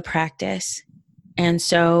this is a practice. And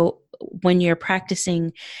so when you're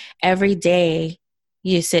practicing every day,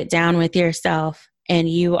 you sit down with yourself and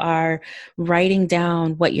you are writing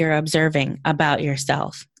down what you're observing about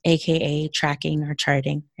yourself, AKA tracking or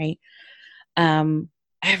charting, right?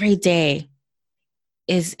 Every day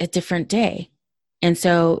is a different day. And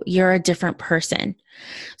so you're a different person.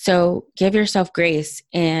 So give yourself grace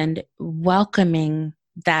and welcoming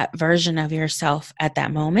that version of yourself at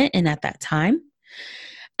that moment and at that time.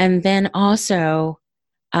 And then also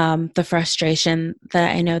the frustration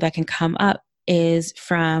that I know that can come up is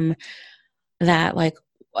from that, like,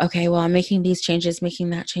 okay, well, I'm making these changes,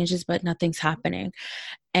 making that changes, but nothing's happening.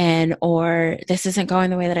 And, or this isn't going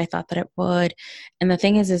the way that I thought that it would. And the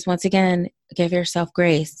thing is once again, give yourself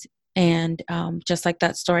grace. And just like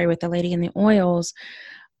that story with the lady in the oils,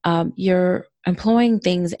 you're employing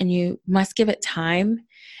things and you must give it time.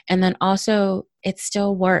 And then also it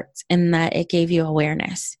still worked in that it gave you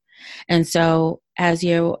awareness. And so as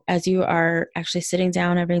you are actually sitting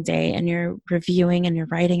down every day and you're reviewing and you're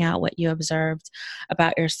writing out what you observed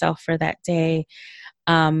about yourself for that day,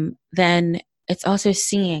 then it's also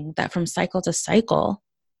seeing that from cycle to cycle,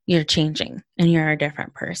 you're changing and you're a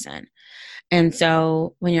different person. And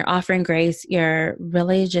so when you're offering grace, you're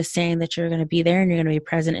really just saying that you're going to be there and you're going to be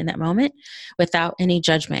present in that moment without any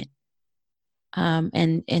judgment.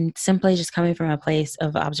 And simply just coming from a place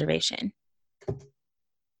of observation.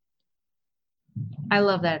 I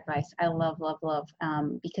love that advice. I love,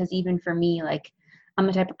 because even for me, like, I'm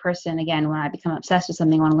the type of person, again, when I become obsessed with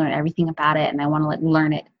something, I want to learn everything about it, and I want to, like,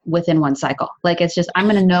 learn it within one cycle. Like, it's just, I'm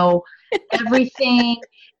going to know everything.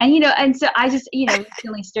 And, and so I just,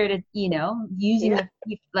 recently started, using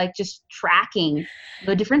like, just tracking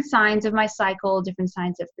the different signs of my cycle, different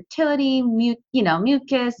signs of fertility,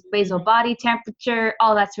 mucus, basal body temperature,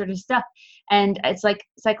 all that sort of stuff. And it's like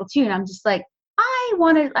cycle 2, and I'm just like,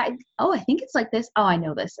 I think it's like this. Oh, I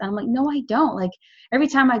know this. And I'm like, no, I don't. Like, every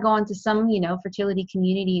time I go into some, fertility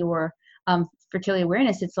community or fertility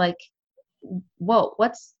awareness, it's like, whoa,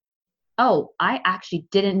 I actually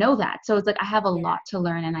didn't know that. So it's like, I have a lot to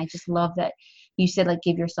learn. And I just love that you said, like,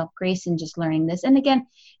 give yourself grace and just learning this. And again,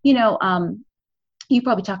 you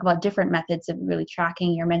probably talk about different methods of really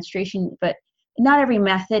tracking your menstruation, but not every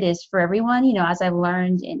method is for everyone, as I've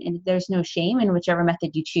learned, and there's no shame in whichever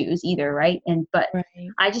method you choose either. Right. But right.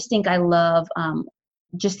 I just think I love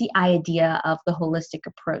just the idea of the holistic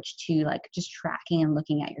approach to, like, just tracking and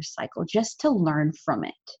looking at your cycle just to learn from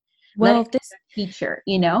it. Well, this teacher,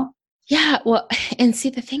 Yeah. Well, and see,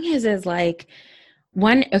 the thing is like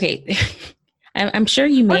okay. I'm sure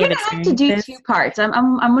you may have experienced to do this. 2 parts.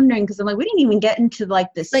 I'm wondering, because I'm like, we didn't even get into, like,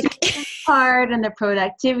 the part and the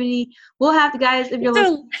productivity. We'll have to, guys, if you're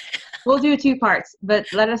listening, we'll do 2 parts, but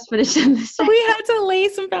let us finish in this. We had to lay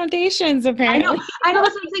some foundations, apparently. I know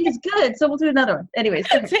something is good, so we'll do another one. Anyways,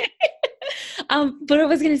 go ahead. But I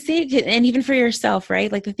was going to say, and even for yourself, right?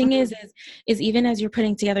 Like, the thing is even as you're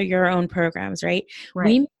putting together your own programs, right?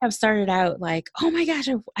 We have started out like, oh my gosh,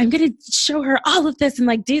 I'm going to show her all of this and,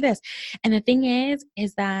 like, do this. And the thing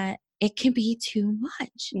is that it can be too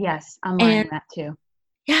much. Yes, I'm learning that too.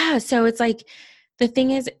 Yeah. So it's like, the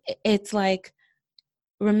thing is, it's like,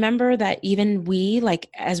 remember that even we, like,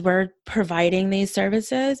 as we're providing these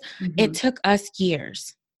services, it took us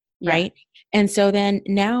years. Yeah. Right. And so then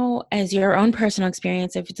now, as your own personal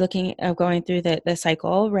experience of going through the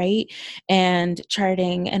cycle, right, and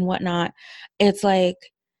charting and whatnot, it's like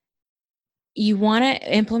you want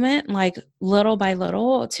to implement, like, little by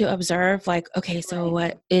little to observe, like, okay,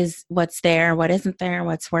 so what's there, what isn't there,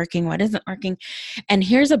 what's working, what isn't working. And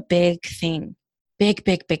here's a big thing, big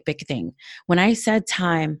thing. When I said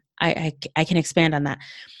time, I can expand on that.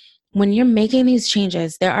 When you're making these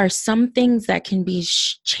changes, there are some things that can be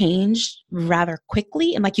changed rather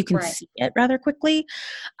quickly, and, like, you can see it rather quickly.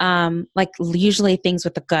 Like, usually things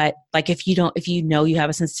with the gut, like, if you you have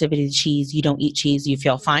a sensitivity to cheese, you don't eat cheese, you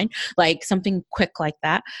feel fine, like something quick like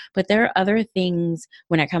that. But there are other things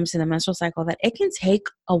when it comes to the menstrual cycle that it can take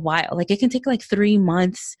a while. Like, it can take like 3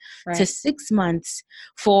 months to 6 months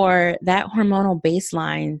for that hormonal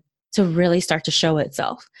baseline to really start to show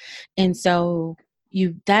itself. And so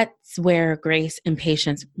that's where grace and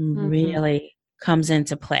patience really comes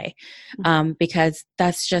into play, because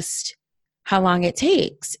that's just how long it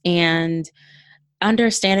takes. And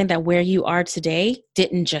understanding that where you are today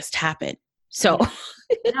didn't just happen. So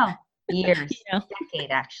no, years, decade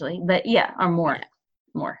actually, but or more,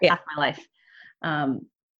 half my life.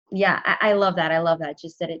 I love that. I love that.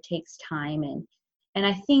 Just that it takes time. And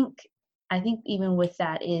I think even with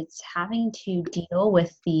that, it's having to deal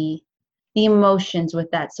with the emotions with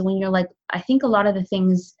that. So when you're like, I think a lot of the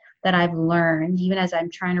things that I've learned, even as I'm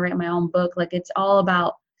trying to write my own book, like, it's all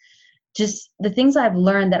about just the things I've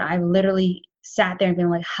learned that I've literally sat there and been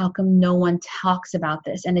like, how come no one talks about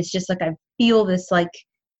this? And it's just like, I feel this, like,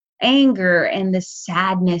 anger and this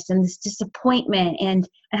sadness and this disappointment and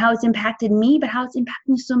how it's impacted me, but how it's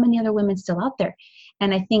impacting so many other women still out there.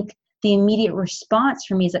 And I think the immediate response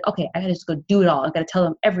for me is like, okay, I gotta just go do it all. I gotta tell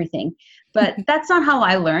them everything. But that's not how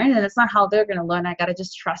I learn, and it's not how they're gonna learn. I gotta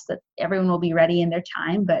just trust that everyone will be ready in their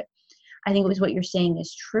time. But I think it was what you're saying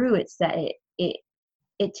is true. It's that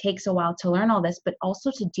it takes a while to learn all this, but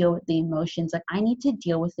also to deal with the emotions. Like, I need to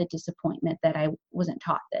deal with the disappointment that I wasn't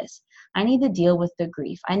taught this. I need to deal with the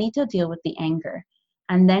grief. I need to deal with the anger,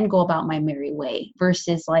 and then go about my merry way.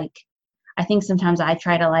 Versus, like, I think sometimes I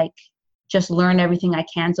try to, like, just learn everything I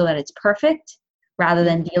can so that it's perfect, rather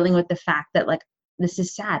than dealing with the fact that, like, this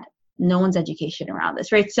is sad. No one's education around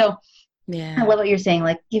this, right? So I love what you're saying,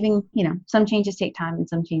 like, giving, some changes take time and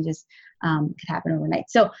some changes could happen overnight.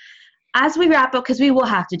 So as we wrap up, because we will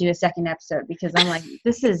have to do a second episode, because I'm like,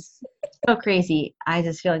 this is so crazy. I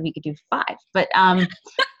just feel like we could do 5, but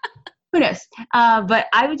who knows? But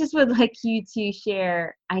would like you to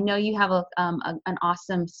share. I know you have an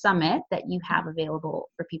awesome summit that you have available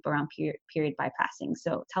for people around period bypassing.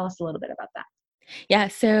 So tell us a little bit about that. Yeah,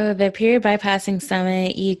 so the Period Bypassing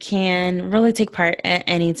Summit, you can really take part at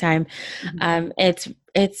any time. It's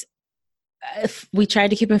we tried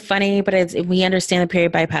to keep it funny, but we understand the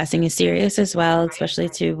period bypassing is serious as well, especially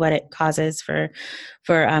to what it causes for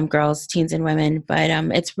girls, teens, and women. But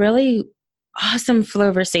it's really awesome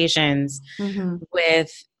conversations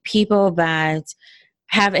with people that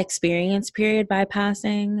have experienced period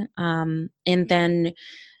bypassing, and then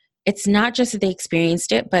it's not just that they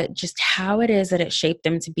experienced it, but just how it is that it shaped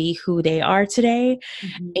them to be who they are today,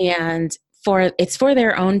 and it's for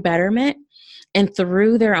their own betterment. And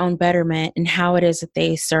through their own betterment and how it is that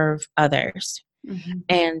they serve others.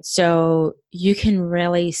 And so you can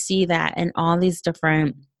really see that in all the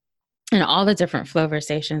different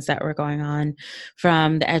flowversations that were going on,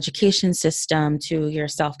 from the education system to your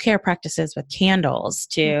self-care practices with candles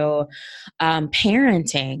to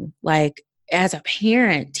parenting, like as a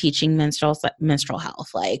parent teaching menstrual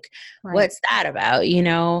health, like what's that about,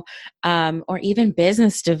 or even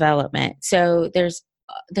business development. So there's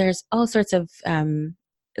all sorts of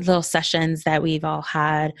little sessions that we've all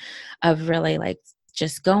had of really like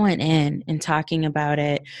just going in and talking about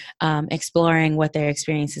it, exploring what their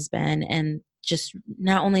experience has been, and just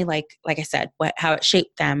not only like I said, how it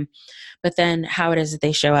shaped them, but then how it is that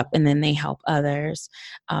they show up and then they help others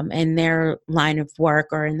in their line of work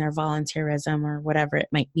or in their volunteerism or whatever it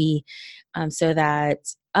might be, so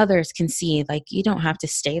that others can see, like, you don't have to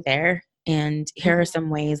stay there. And here are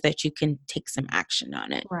some ways that you can take some action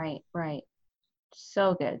on it. Right.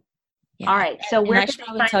 So good. Yeah. All right. So where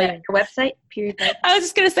can I find that? Your website? Period. I was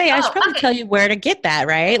just going to say, I should probably tell you where to get that,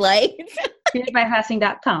 right? Like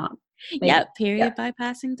periodbypassing.com. Yep.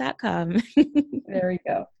 Periodbypassing.com. There we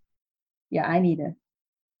go. Yeah. I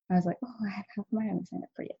was like, oh, I haven't signed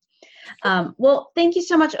up for yet. Well, thank you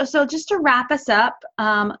so much. So just to wrap us up,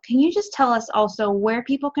 can you just tell us also where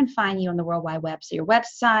people can find you on the World Wide Web? So your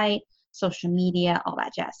website, social media, all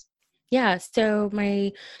that jazz. Yeah, so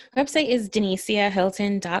my website is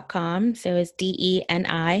DeniceaHilton.com. So it's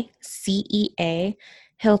DENICEA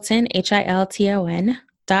Hilton,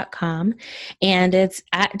 HILTON.com. And it's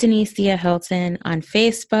at Denicia Hilton on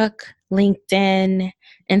Facebook, LinkedIn,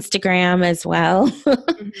 Instagram as well.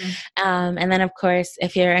 And then, of course,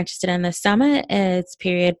 if you're interested in the summit, it's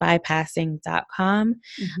periodbypassing.com.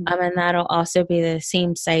 And that'll also be the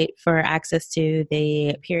same site for access to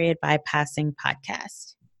the Period Bypassing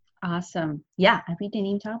podcast. Awesome. Yeah, I didn't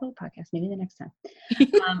even talk about podcasts. Maybe the next time.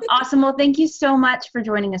 Awesome. Well, thank you so much for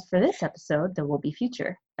joining us for this episode. There will be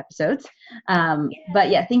future episodes.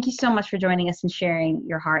 But yeah, thank you so much for joining us and sharing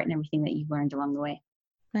your heart and everything that you've learned along the way.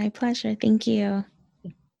 My pleasure. Thank you.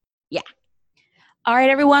 Yeah. All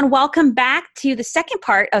right, everyone. Welcome back to the second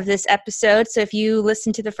part of this episode. So if you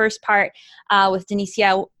listened to the first part with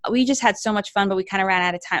Denicia, we just had so much fun, but we kind of ran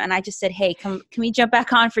out of time. And I just said, hey, can we jump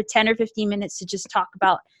back on for 10 or 15 minutes to just talk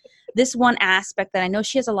about this one aspect that I know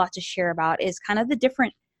she has a lot to share about, is kind of the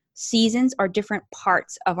different seasons or different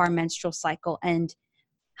parts of our menstrual cycle, and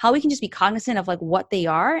how we can just be cognizant of like what they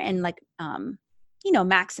are and like,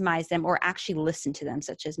 maximize them or actually listen to them,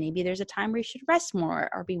 such as maybe there's a time where you should rest more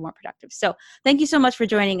or be more productive. So thank you so much for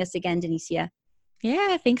joining us again, Denicia.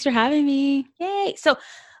 Yeah, thanks for having me. Yay. So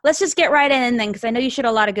let's just get right in then, because I know you shared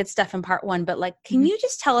a lot of good stuff in part 1, but like, can you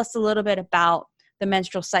just tell us a little bit about the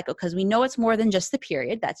menstrual cycle? Because we know it's more than just the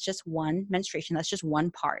period. That's just one menstruation. That's just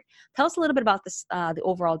one part. Tell us a little bit about this, the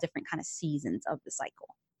overall different kind of seasons of the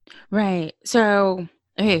cycle. Right. So,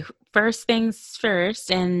 okay, first things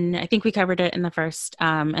first, and I think we covered it in the first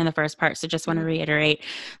part. So just want to reiterate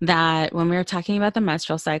that when we're talking about the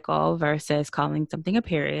menstrual cycle versus calling something a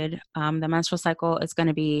period, the menstrual cycle is going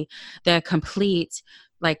to be the complete,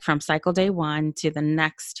 like from cycle day 1 to the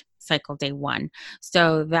next cycle day 1.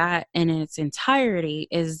 So that in its entirety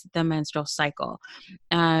is the menstrual cycle.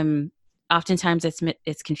 Oftentimes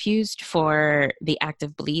it's confused for the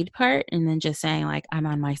active bleed part, and then just saying like, I'm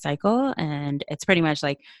on my cycle, and it's pretty much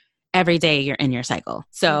like every day you're in your cycle.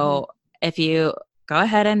 So if you go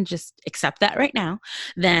ahead and just accept that right now,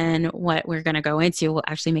 then what we're going to go into will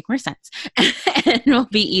actually make more sense and will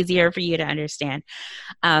be easier for you to understand.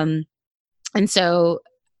 And so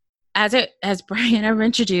as Brianna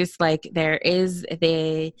introduced, like there is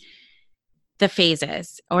the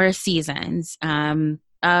phases or seasons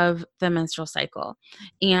of the menstrual cycle.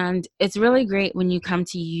 And it's really great when you come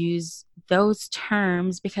to use those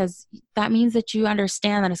terms, because that means that you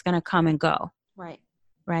understand that it's going to come and go.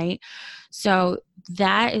 Right. So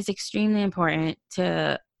that is extremely important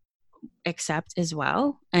to accept as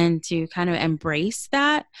well, and to kind of embrace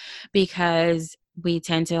that, because we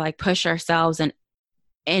tend to like push ourselves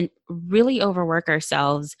and really overwork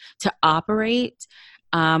ourselves to operate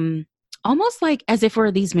almost like as if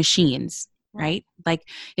we're these machines, right? Like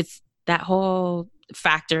it's that whole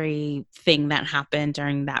factory thing that happened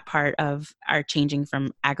during that part of our changing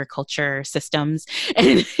from agriculture systems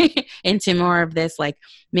and into more of this like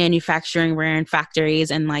manufacturing. We're in factories,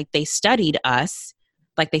 and like they studied us,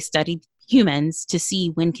 like they studied humans to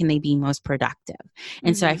see when can they be most productive.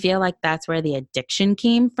 And so I feel like that's where the addiction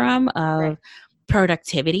came from of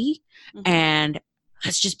productivity and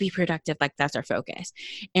let's just be productive, like that's our focus.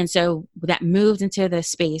 And so that moved into the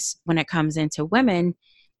space when it comes into women,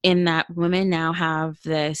 in that women now have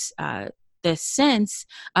this this sense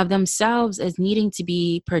of themselves as needing to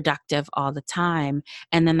be productive all the time,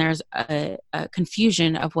 and then there's a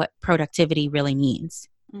confusion of what productivity really means.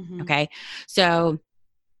 Okay, so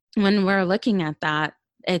when we're looking at that,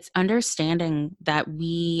 it's understanding that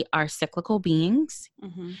we are cyclical beings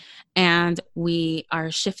and we are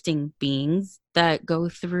shifting beings that go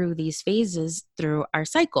through these phases through our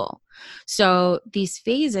cycle. So these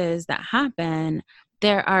phases that happen,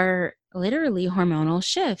 there are literally hormonal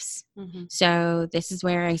shifts. So this is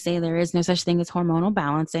where I say there is no such thing as hormonal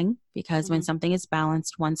balancing, because when something is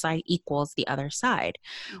balanced, one side equals the other side.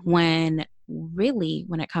 When really,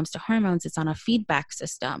 when it comes to hormones, it's on a feedback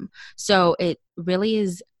system. So it really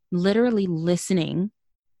is literally listening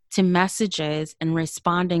to messages and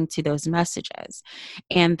responding to those messages.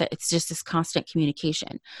 And it's just this constant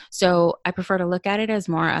communication. So I prefer to look at it as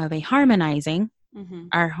more of a harmonizing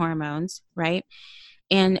our hormones, right?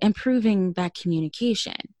 And improving that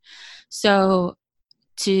communication. So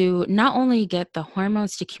to not only get the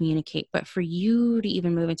hormones to communicate, but for you to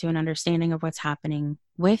even move into an understanding of what's happening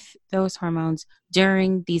with those hormones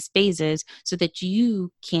during these phases so that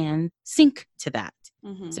you can sync to that.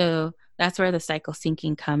 So that's where the cycle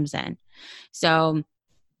syncing comes in. So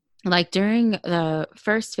like during the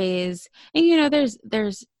first phase, and you know,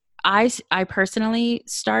 there's I personally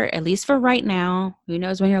start, at least for right now, who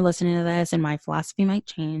knows when you're listening to this, and my philosophy might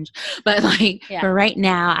change, but like for right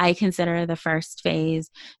now, I consider the first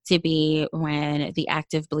phase to be when the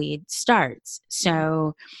active bleed starts.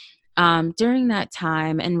 So during that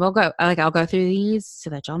time, and I'll go through these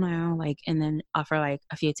so that y'all know, like, and then offer like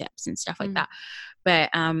a few tips and stuff like that.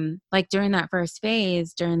 But like during that first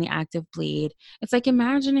phase, during the active bleed, it's like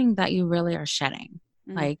imagining that you really are shedding.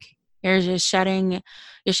 Like you're just shedding,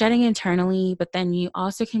 you're shedding internally, but then you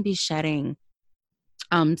also can be shedding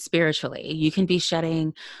spiritually. You can be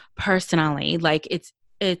shedding personally. Like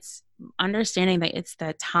it's understanding that it's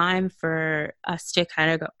the time for us to kind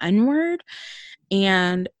of go inward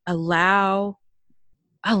and allow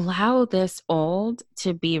this old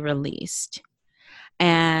to be released,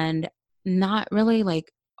 and not really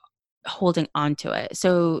like holding on to it.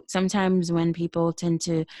 So sometimes when people tend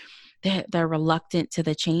to, they're reluctant to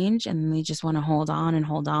the change and they just want to hold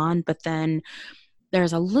on, but then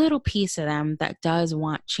there's a little piece of them that does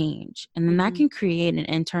want change, and then that can create an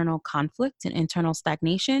internal conflict and internal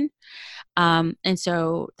stagnation. And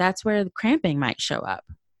so that's where the cramping might show up.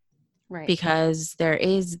 Because there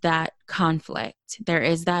is that conflict. There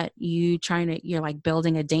is that you're like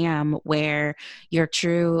building a dam where your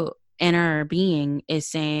true inner being is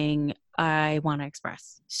saying, I want to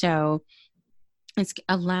express. So it's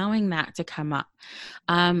allowing that to come up.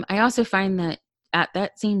 I also find that at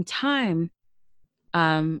that same time,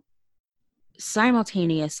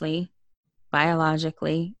 simultaneously,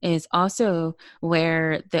 biologically, is also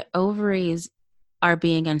where the ovaries are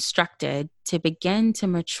being instructed to begin to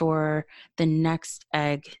mature the next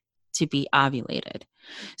egg to be ovulated.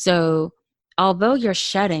 So although you're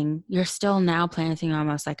shedding, you're still now planting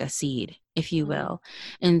almost like a seed, if you will.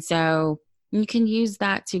 And so you can use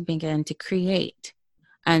that to begin to create.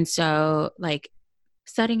 And so like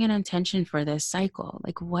setting an intention for this cycle.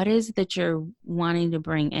 Like, what is that you're wanting to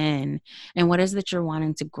bring in, and what is that you're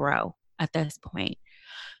wanting to grow at this point?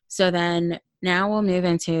 So then now we'll move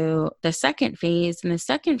into the second phase. And the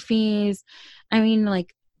second phase, I mean,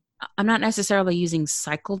 like, I'm not necessarily using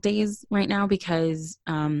cycle days right now because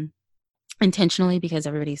intentionally, because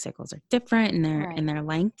everybody's cycles are different in their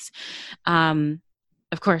lengths.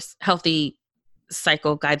 Of course, healthy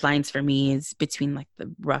cycle guidelines for me is between like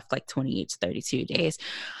the rough like 28 to 32 days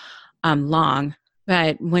long.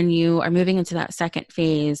 But when you are moving into that second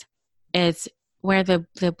phase, it's where the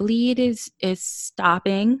bleed is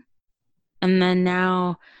stopping, and then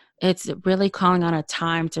now it's really calling on a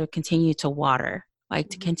time to continue to water, like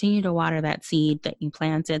to continue to water that seed that you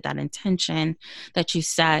planted, that intention that you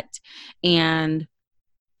set. And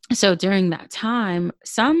so during that time,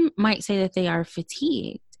 some might say that they are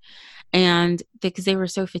fatigued, and because they were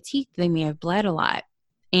so fatigued, they may have bled a lot.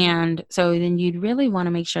 And so then you'd really want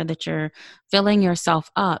to make sure that you're filling yourself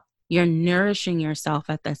up. You're nourishing yourself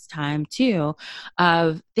at this time too,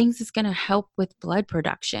 of things that's going to help with blood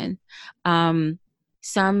production. Some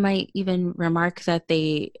might even remark that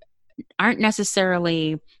they aren't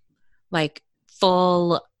necessarily like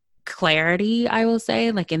full clarity, I will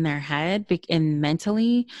say, like in their head and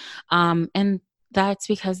mentally. And that's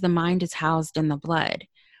because the mind is housed in the blood.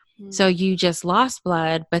 So you just lost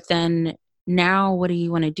blood, but then now what do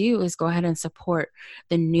you want to do is go ahead and support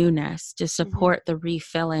the newness, to support the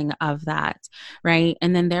refilling of that, right?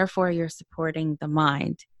 And then therefore you're supporting the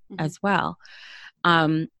mind as well.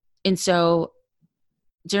 And so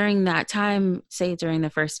during that time, say during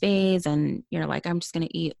the first phase, and you're like, I'm just going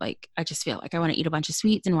to eat, like, I just feel like I want to eat a bunch of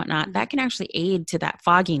sweets and whatnot, that can actually aid to that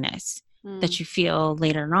fogginess that you feel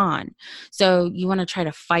later on. So you want to try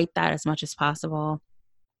to fight that as much as possible.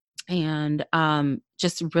 And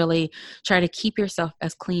just really try to keep yourself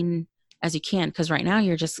as clean as you can, because right now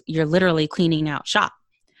you're literally cleaning out shop.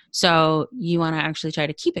 So you want to actually try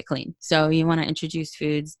to keep it clean. So you want to introduce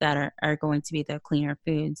foods that are going to be the cleaner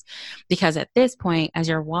foods, because at this point, as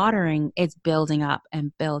you're watering, it's building up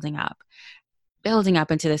and building up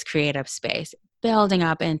into this creative space, building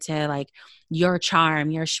up into like your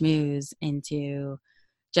charm, your schmooze, into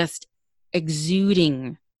just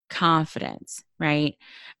exuding confidence, right?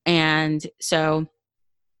 And so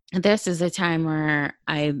this is a time where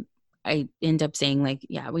I end up saying, like,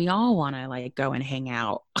 yeah, we all want to like go and hang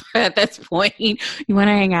out at this point. You want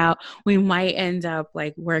to hang out. We might end up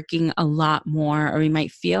like working a lot more, or we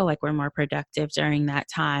might feel like we're more productive during that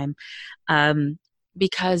time,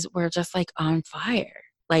 because we're just like on fire.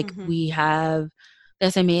 Like we have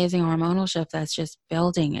this amazing hormonal shift that's just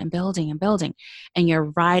building and building and building, and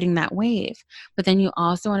you're riding that wave. But then you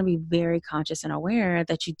also want to be very conscious and aware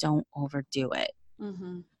that you don't overdo it.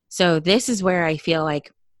 So this is where I feel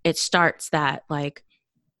like it starts that, like,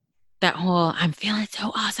 that whole, I'm feeling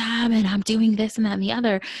so awesome and I'm doing this and that and the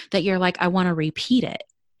other, that you're like, I want to repeat it.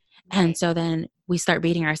 And so then we start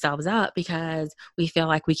beating ourselves up because we feel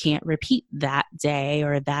like we can't repeat that day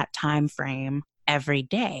or that time frame every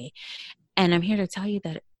day. And I'm here to tell you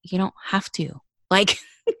that you don't have to. Like,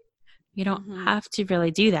 you don't have to really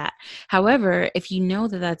do that. However, if you know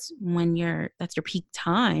that that's your peak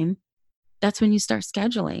time, that's when you start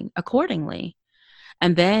scheduling accordingly.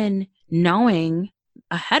 And then knowing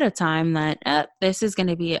ahead of time that this is going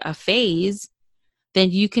to be a phase, then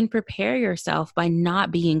you can prepare yourself by not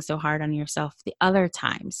being so hard on yourself the other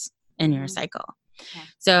times in your cycle. Yeah.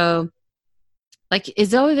 So, like,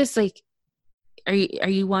 is all this like, are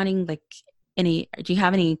you wanting like do you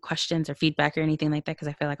have any questions or feedback or anything like that? Because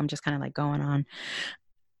I feel like I'm just kind of like going on.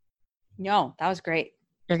 No, that was great.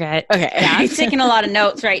 You're good. Okay. Yeah, I'm taking a lot of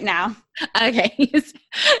notes right now. Okay.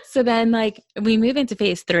 So then like we move into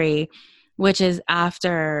phase 3, which is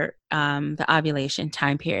after the ovulation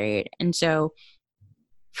time period. And so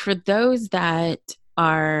for those that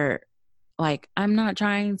are like, I'm not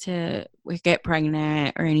trying to get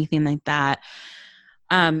pregnant or anything like that,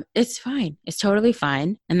 it's fine. It's totally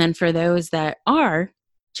fine. And then for those that are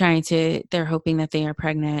they're hoping that they are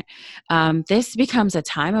pregnant, this becomes a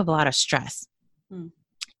time of a lot of stress.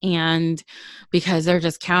 And because they're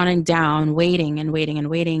just counting down, waiting and waiting and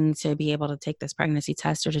waiting to be able to take this pregnancy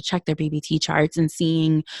test or to check their BBT charts and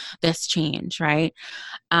seeing this change, right?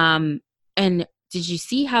 And did you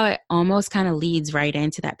see how it almost kind of leads right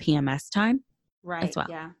into that PMS time? Right. As well.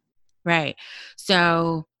 Yeah. Right.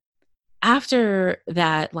 So after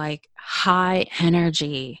that, like, high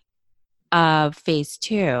energy of phase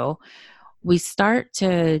 2, we start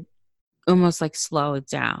to almost like slow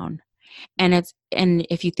down. And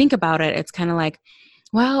if you think about it, it's kind of like,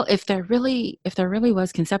 well, if there really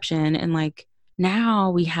was conception, and like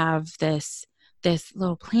now we have this this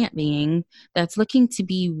little plant being that's looking to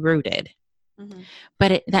be rooted. Mm-hmm.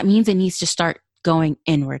 But that means it needs to start going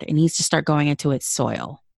inward. It needs to start going into its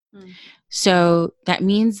soil. Mm. So that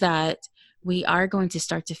means that we are going to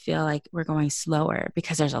start to feel like we're going slower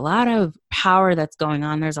because there's a lot of power that's going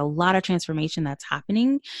on. There's a lot of transformation that's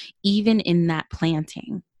happening, even in that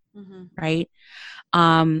planting, Mm-hmm. right?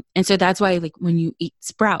 And so that's why, like, when you eat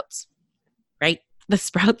sprouts, right? The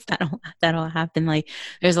sprouts that'll happen. Like,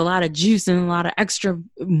 there's a lot of juice and a lot of extra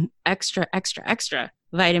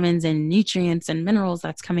vitamins and nutrients and minerals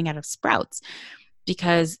that's coming out of sprouts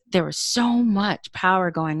because there was so much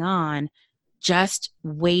power going on just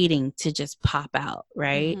waiting to just pop out,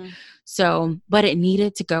 right? Mm-hmm. So, but it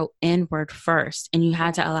needed to go inward first, and you had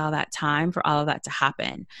Right. to allow that time for all of that to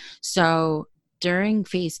happen. So, during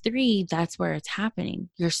phase 3, that's where it's happening.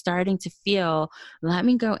 You're starting to feel, let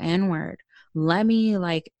me go inward. Let me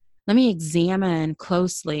examine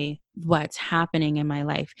closely what's happening in my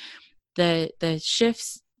life. The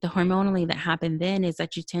shifts, the hormonally that happen then is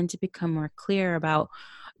that you tend to become more clear about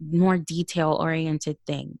more detail oriented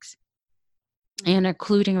things and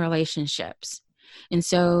including relationships. And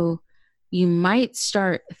so you might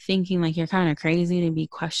start thinking like you're kind of crazy to be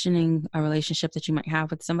questioning a relationship that you might have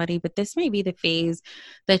with somebody, but this may be the phase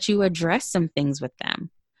that you address some things with them.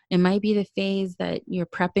 It might be the phase that you're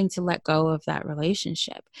prepping to let go of that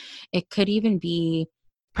relationship. It could even be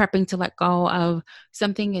prepping to let go of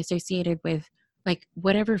something associated with like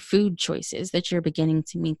whatever food choices that you're beginning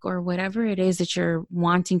to make or whatever it is that you're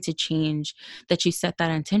wanting to change, that you set that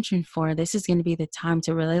intention for. This is going to be the time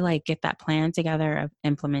to really like get that plan together of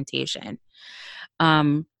implementation.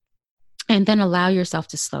 And then allow yourself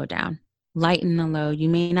to slow down, lighten the load. You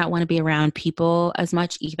may not want to be around people as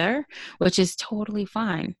much either, which is totally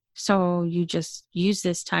fine. So you just use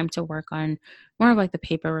this time to work on more of like the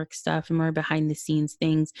paperwork stuff and more behind the scenes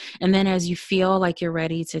things. And then as you feel like you're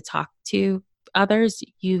ready to talk to others,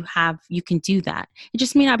 you can do that. It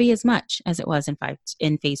just may not be as much as it was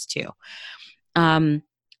in phase 2. And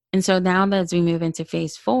so now that as we move into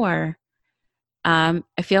phase 4, I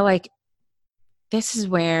feel like this is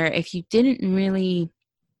where if you didn't really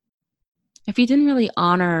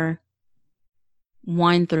honor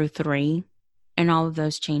 1 through 3 and all of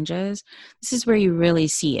those changes, this is where you really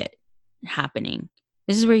see it happening.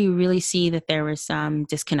 This is where you really see that there was some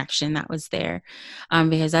disconnection that was there,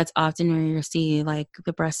 because that's often where you see like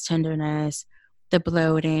the breast tenderness, the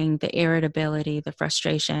bloating, the irritability, the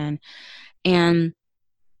frustration, and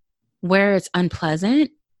where it's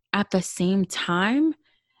unpleasant. At the same time,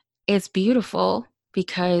 it's beautiful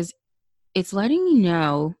because it's letting you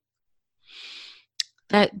know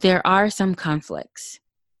that there are some conflicts,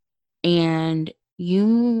 and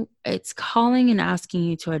it's calling and asking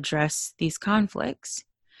you to address these conflicts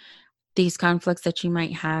that you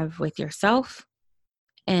might have with yourself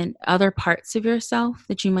and other parts of yourself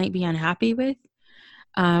that you might be unhappy with,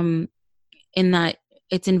 in that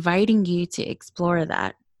it's inviting you to explore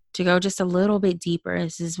that, to go just a little bit deeper.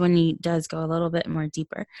 This is when he does go a little bit more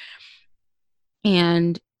deeper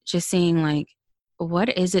and just saying like,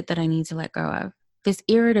 what is it that I need to let go of? This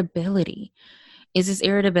irritability. Is this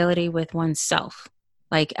irritability with oneself?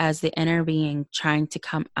 Like as the inner being trying to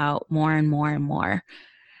come out more and more and more.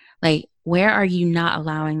 Like, where are you not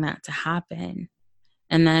allowing that to happen?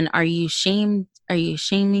 And then are you shaming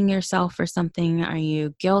yourself for something? Are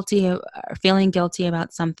you guilty or feeling guilty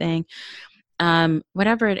about something?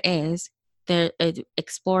 Whatever it is,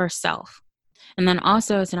 explore self. And then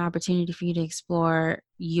also it's an opportunity for you to explore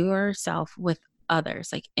yourself with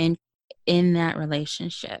others, like in that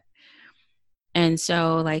relationship. And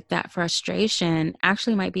so like that frustration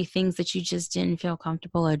actually might be things that you just didn't feel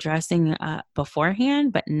comfortable addressing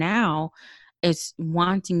beforehand, but now it's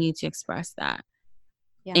wanting you to express that.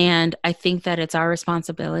 Yeah. And I think that it's our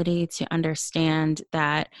responsibility to understand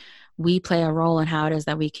that we play a role in how it is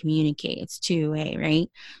that we communicate. It's two-way, right?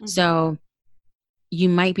 Mm-hmm. So you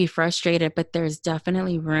might be frustrated, but there's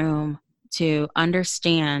definitely room to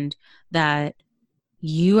understand that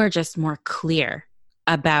you are just more clear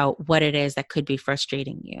about what it is that could be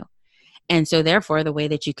frustrating you. And so therefore, the way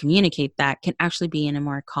that you communicate that can actually be in a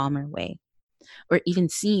more calmer way, or even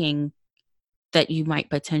seeing that you might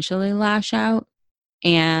potentially lash out.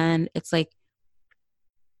 And it's like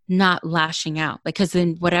not lashing out, because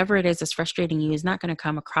then whatever it is that's frustrating you is not going to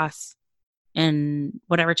come across, and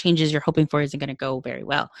whatever changes you're hoping for isn't going to go very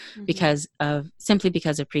well, Mm-hmm. simply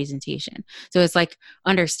because of presentation. So it's like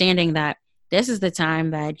understanding that this is the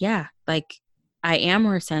time that, yeah, like I am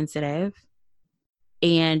more sensitive,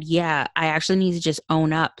 and yeah, I actually need to just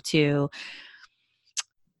own up to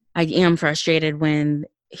I am frustrated when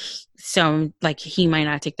so like he might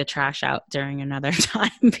not take the trash out during another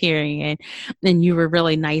time period, and you were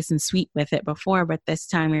really nice and sweet with it before, but this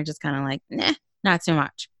time you're just kind of like, nah, not so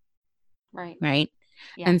much. Right.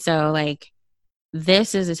 Yeah. And so like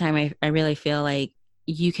this is a time I really feel like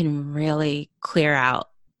you can really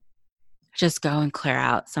just go and clear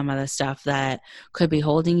out some of the stuff that could be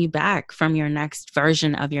holding you back from your next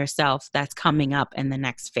version of yourself that's coming up in the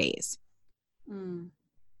next phase.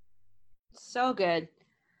 So good.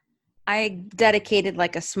 I dedicated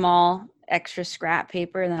like a small extra scrap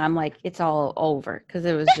paper, and then I'm like, it's all over because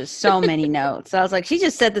there was just so many notes. So I was like, she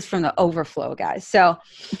just said this from the overflow, guys. So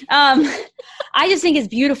I just think it's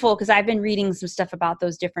beautiful because I've been reading some stuff about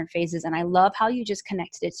those different phases, and I love how you just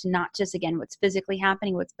connected it to not just, again, what's physically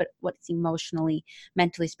happening, but what's emotionally,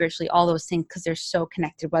 mentally, spiritually, all those things, because they're so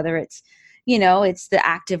connected, whether it's, it's the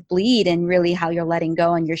active bleed and really how you're letting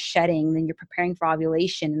go and you're shedding, then you're preparing for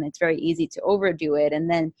ovulation, and it's very easy to overdo it. And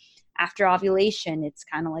then after ovulation, it's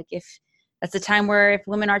kind of like if that's the time where if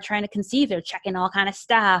women are trying to conceive, they're checking all kind of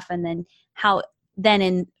stuff. And then how then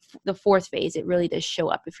in the fourth phase, it really does show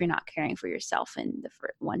up if you're not caring for yourself in the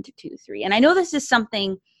first 1 to 2, 3. And I know this is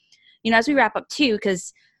something, as we wrap up too,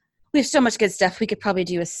 because we have so much good stuff. We could probably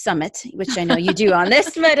do a summit, which I know you do on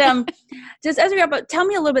this, but just as we wrap up, tell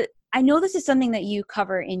me a little bit. I know this is something that you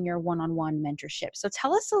cover in your one-on-one mentorship. So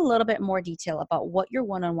tell us a little bit more detail about what your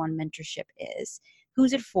one-on-one mentorship is,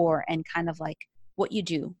 who's it for, and kind of like what you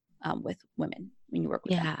do with women when you work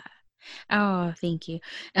with them. Oh, thank you.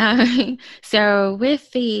 So with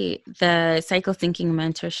the cycle syncing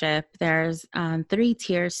mentorship, there's 3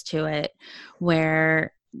 tiers to it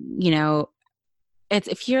where, it's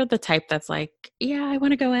if you're the type that's like, yeah, I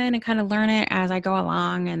want to go in and kind of learn it as I go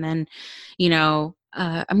along. And then,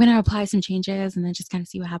 I'm going to apply some changes and then just kind of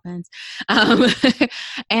see what happens.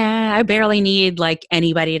 And I barely need like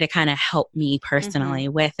anybody to kind of help me personally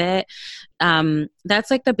with it. That's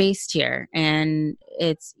like the base tier, and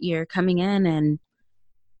you're coming in and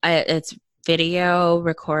it's video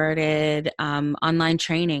recorded online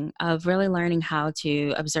training of really learning how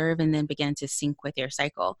to observe and then begin to sync with your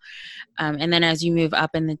cycle. And then as you move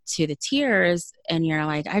up into the tiers and you're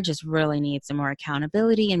like, I just really need some more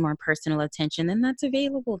accountability and more personal attention, then that's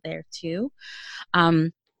available there too.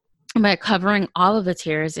 But covering all of the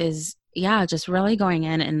tiers is, just really going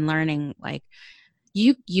in and learning, like,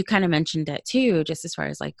 you kind of mentioned it too, just as far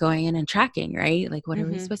as like going in and tracking, right? Like what are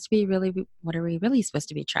we supposed to be what are we really supposed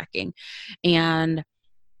to be tracking? And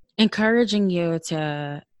encouraging you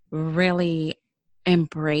to really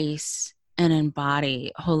embrace and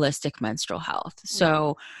embody holistic menstrual health.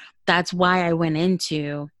 So that's why I went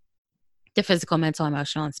into the physical, mental,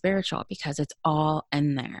 emotional, and spiritual, because it's all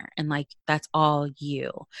in there. And like, that's all you.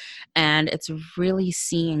 And it's really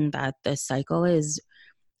seeing that the cycle is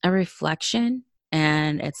a reflection,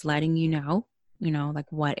 and it's letting you know,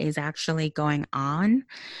 like what is actually going on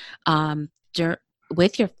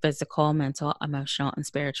with your physical, mental, emotional, and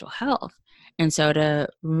spiritual health. And so to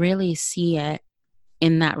really see it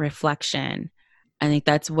in that reflection, I think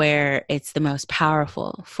that's where it's the most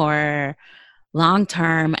powerful for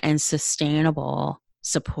long-term and sustainable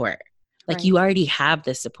support. Like you already have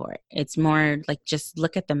the support. It's more like just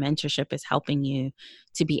look at the mentorship as helping you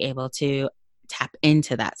to be able to tap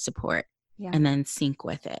into that support and then sync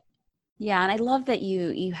with it. Yeah. And I love that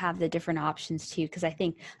you have the different options too, because I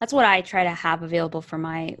think that's what I try to have available for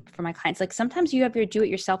my clients. Like sometimes you have your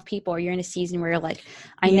do-it-yourself people, or you're in a season where you're like,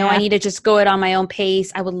 I know I need to just go it on my own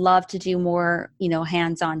pace. I would love to do more,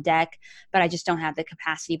 hands on deck, but I just don't have the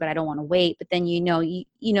capacity, but I don't want to wait. But then,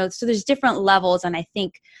 so there's different levels. And I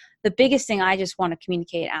think the biggest thing I just want to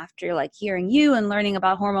communicate after like hearing you and learning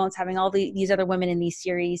about hormones, having all these other women in these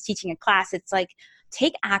series, teaching a class, it's like,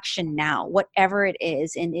 take action now, whatever it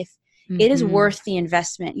is. And if it is worth the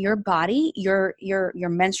investment, your body, your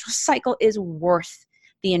menstrual cycle is worth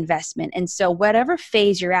the investment. And so whatever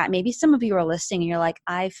phase you're at, maybe some of you are listening and you're like,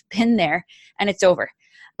 I've been there and it's over.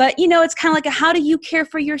 But it's kind of like how do you care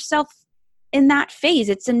for yourself in that phase?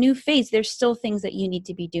 It's a new phase. There's still things that you need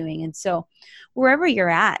to be doing. And so wherever you're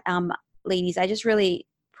at, ladies, I just really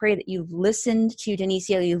pray that you've listened to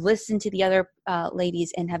Denicia, you've listened to the other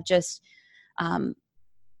ladies, and have just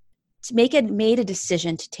made a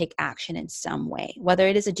decision to take action in some way, whether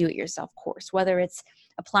it is a do-it-yourself course, whether it's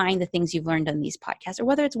applying the things you've learned on these podcasts, or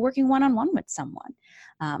whether it's working one-on-one with someone.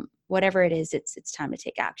 Whatever it is, it's time to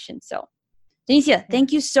take action. So Denicia,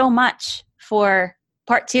 thank you so much for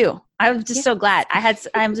part 2. I was just so glad.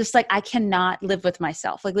 I'm just like, I cannot live with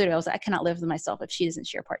myself. Like literally, I was like, I cannot live with myself if she doesn't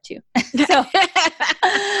share part 2. So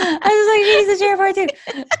I was like, she needs to share part 2.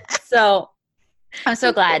 So I'm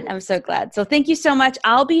so glad. I'm so glad. So thank you so much.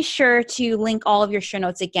 I'll be sure to link all of your show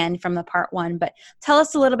notes again from the part 1, but tell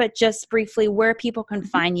us a little bit just briefly where people can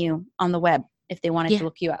find you on the web if they wanted to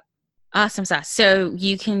look you up. Awesome sauce. So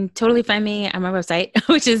you can totally find me on my website,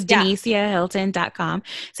 which is DeniciaHilton.com.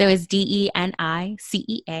 So it's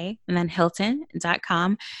DENICEA and then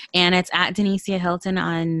Hilton.com. And it's at Denicia Hilton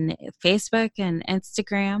on Facebook and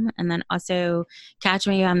Instagram. And then also catch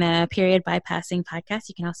me on the Period Bypassing podcast.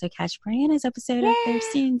 You can also catch Brianna's episode up there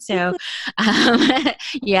soon. So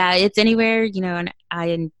it's anywhere, and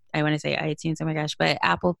I want to say iTunes, oh my gosh, but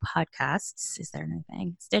Apple Podcasts, is there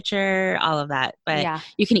anything? Stitcher, all of that. But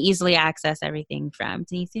you can easily access everything from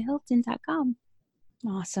DeniciaHilton.com.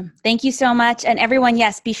 Awesome. Thank you so much. And everyone,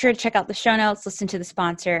 yes, be sure to check out the show notes, listen to the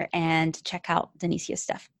sponsor, and check out Denicia's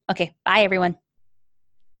stuff. Okay, bye everyone.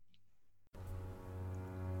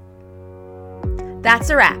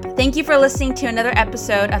 That's a wrap. Thank you for listening to another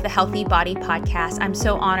episode of the Healthy Body Podcast. I'm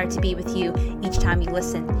so honored to be with you each time you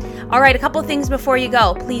listen. All right, a couple things before you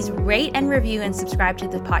go. Please rate and review and subscribe to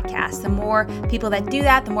the podcast. The more people that do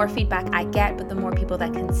that, the more feedback I get, but the more people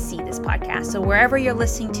that can see this podcast. So wherever you're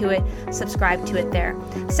listening to it, subscribe to it there.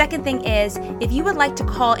 Second thing is, if you would like to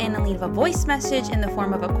call in and leave a voice message in the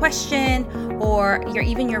form of a question or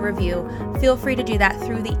even your review, feel free to do that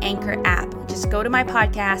through the Anchor app. Just go to my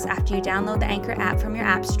podcast after you download the Anchor app from your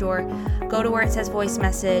app store, go to where it says voice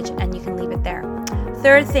message, and you can leave it there.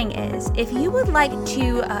 Third thing is, if you would like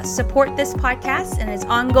to support this podcast and its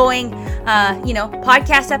ongoing,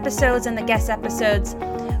 podcast episodes and the guest episodes,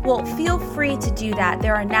 well, feel free to do that.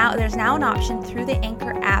 There's now an option through the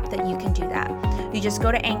Anchor app that you can do that. You just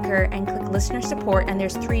go to Anchor and click listener support, and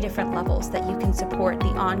there's 3 different levels that you can support the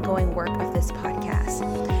ongoing work of this podcast.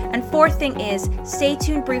 And fourth thing is, stay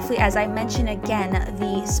tuned briefly as I mention again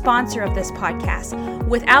the sponsor of this podcast.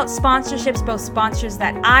 Without sponsorships, both sponsors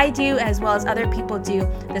that I do as well as other people do,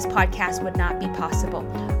 this podcast would not be possible.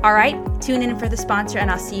 All right, tune in for the sponsor,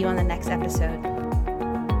 and I'll see you on the next episode.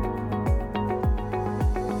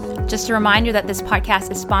 Just a reminder that this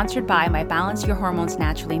podcast is sponsored by my Balance Your Hormones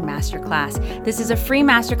Naturally Masterclass. This is a free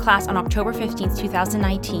masterclass on October 15th,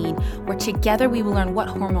 2019, where together we will learn what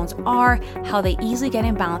hormones are, how they easily get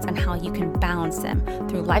in balance, and how you can balance them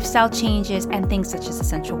through lifestyle changes and things such as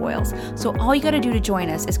essential oils. So all you got to do to join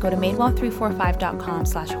us is go to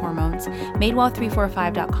madewell345.com/hormones,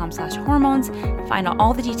 madewell345.com/hormones, find out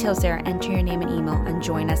all the details there, enter your name and email, and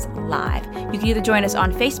join us live. You can either join us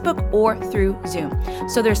on Facebook or through Zoom.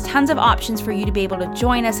 So there's tons of options for you to be able to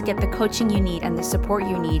join us, get the coaching you need and the support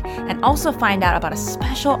you need, and also find out about a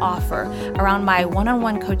special offer around my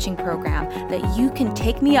one-on-one coaching program that you can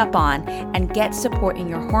take me up on and get support in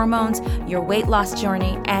your hormones, your weight loss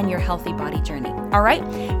journey, and your healthy body journey. All right,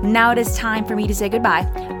 now it is time for me to say goodbye,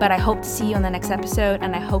 but I hope to see you on the next episode,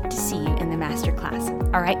 and I hope to see you in the masterclass.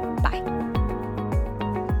 All right, bye.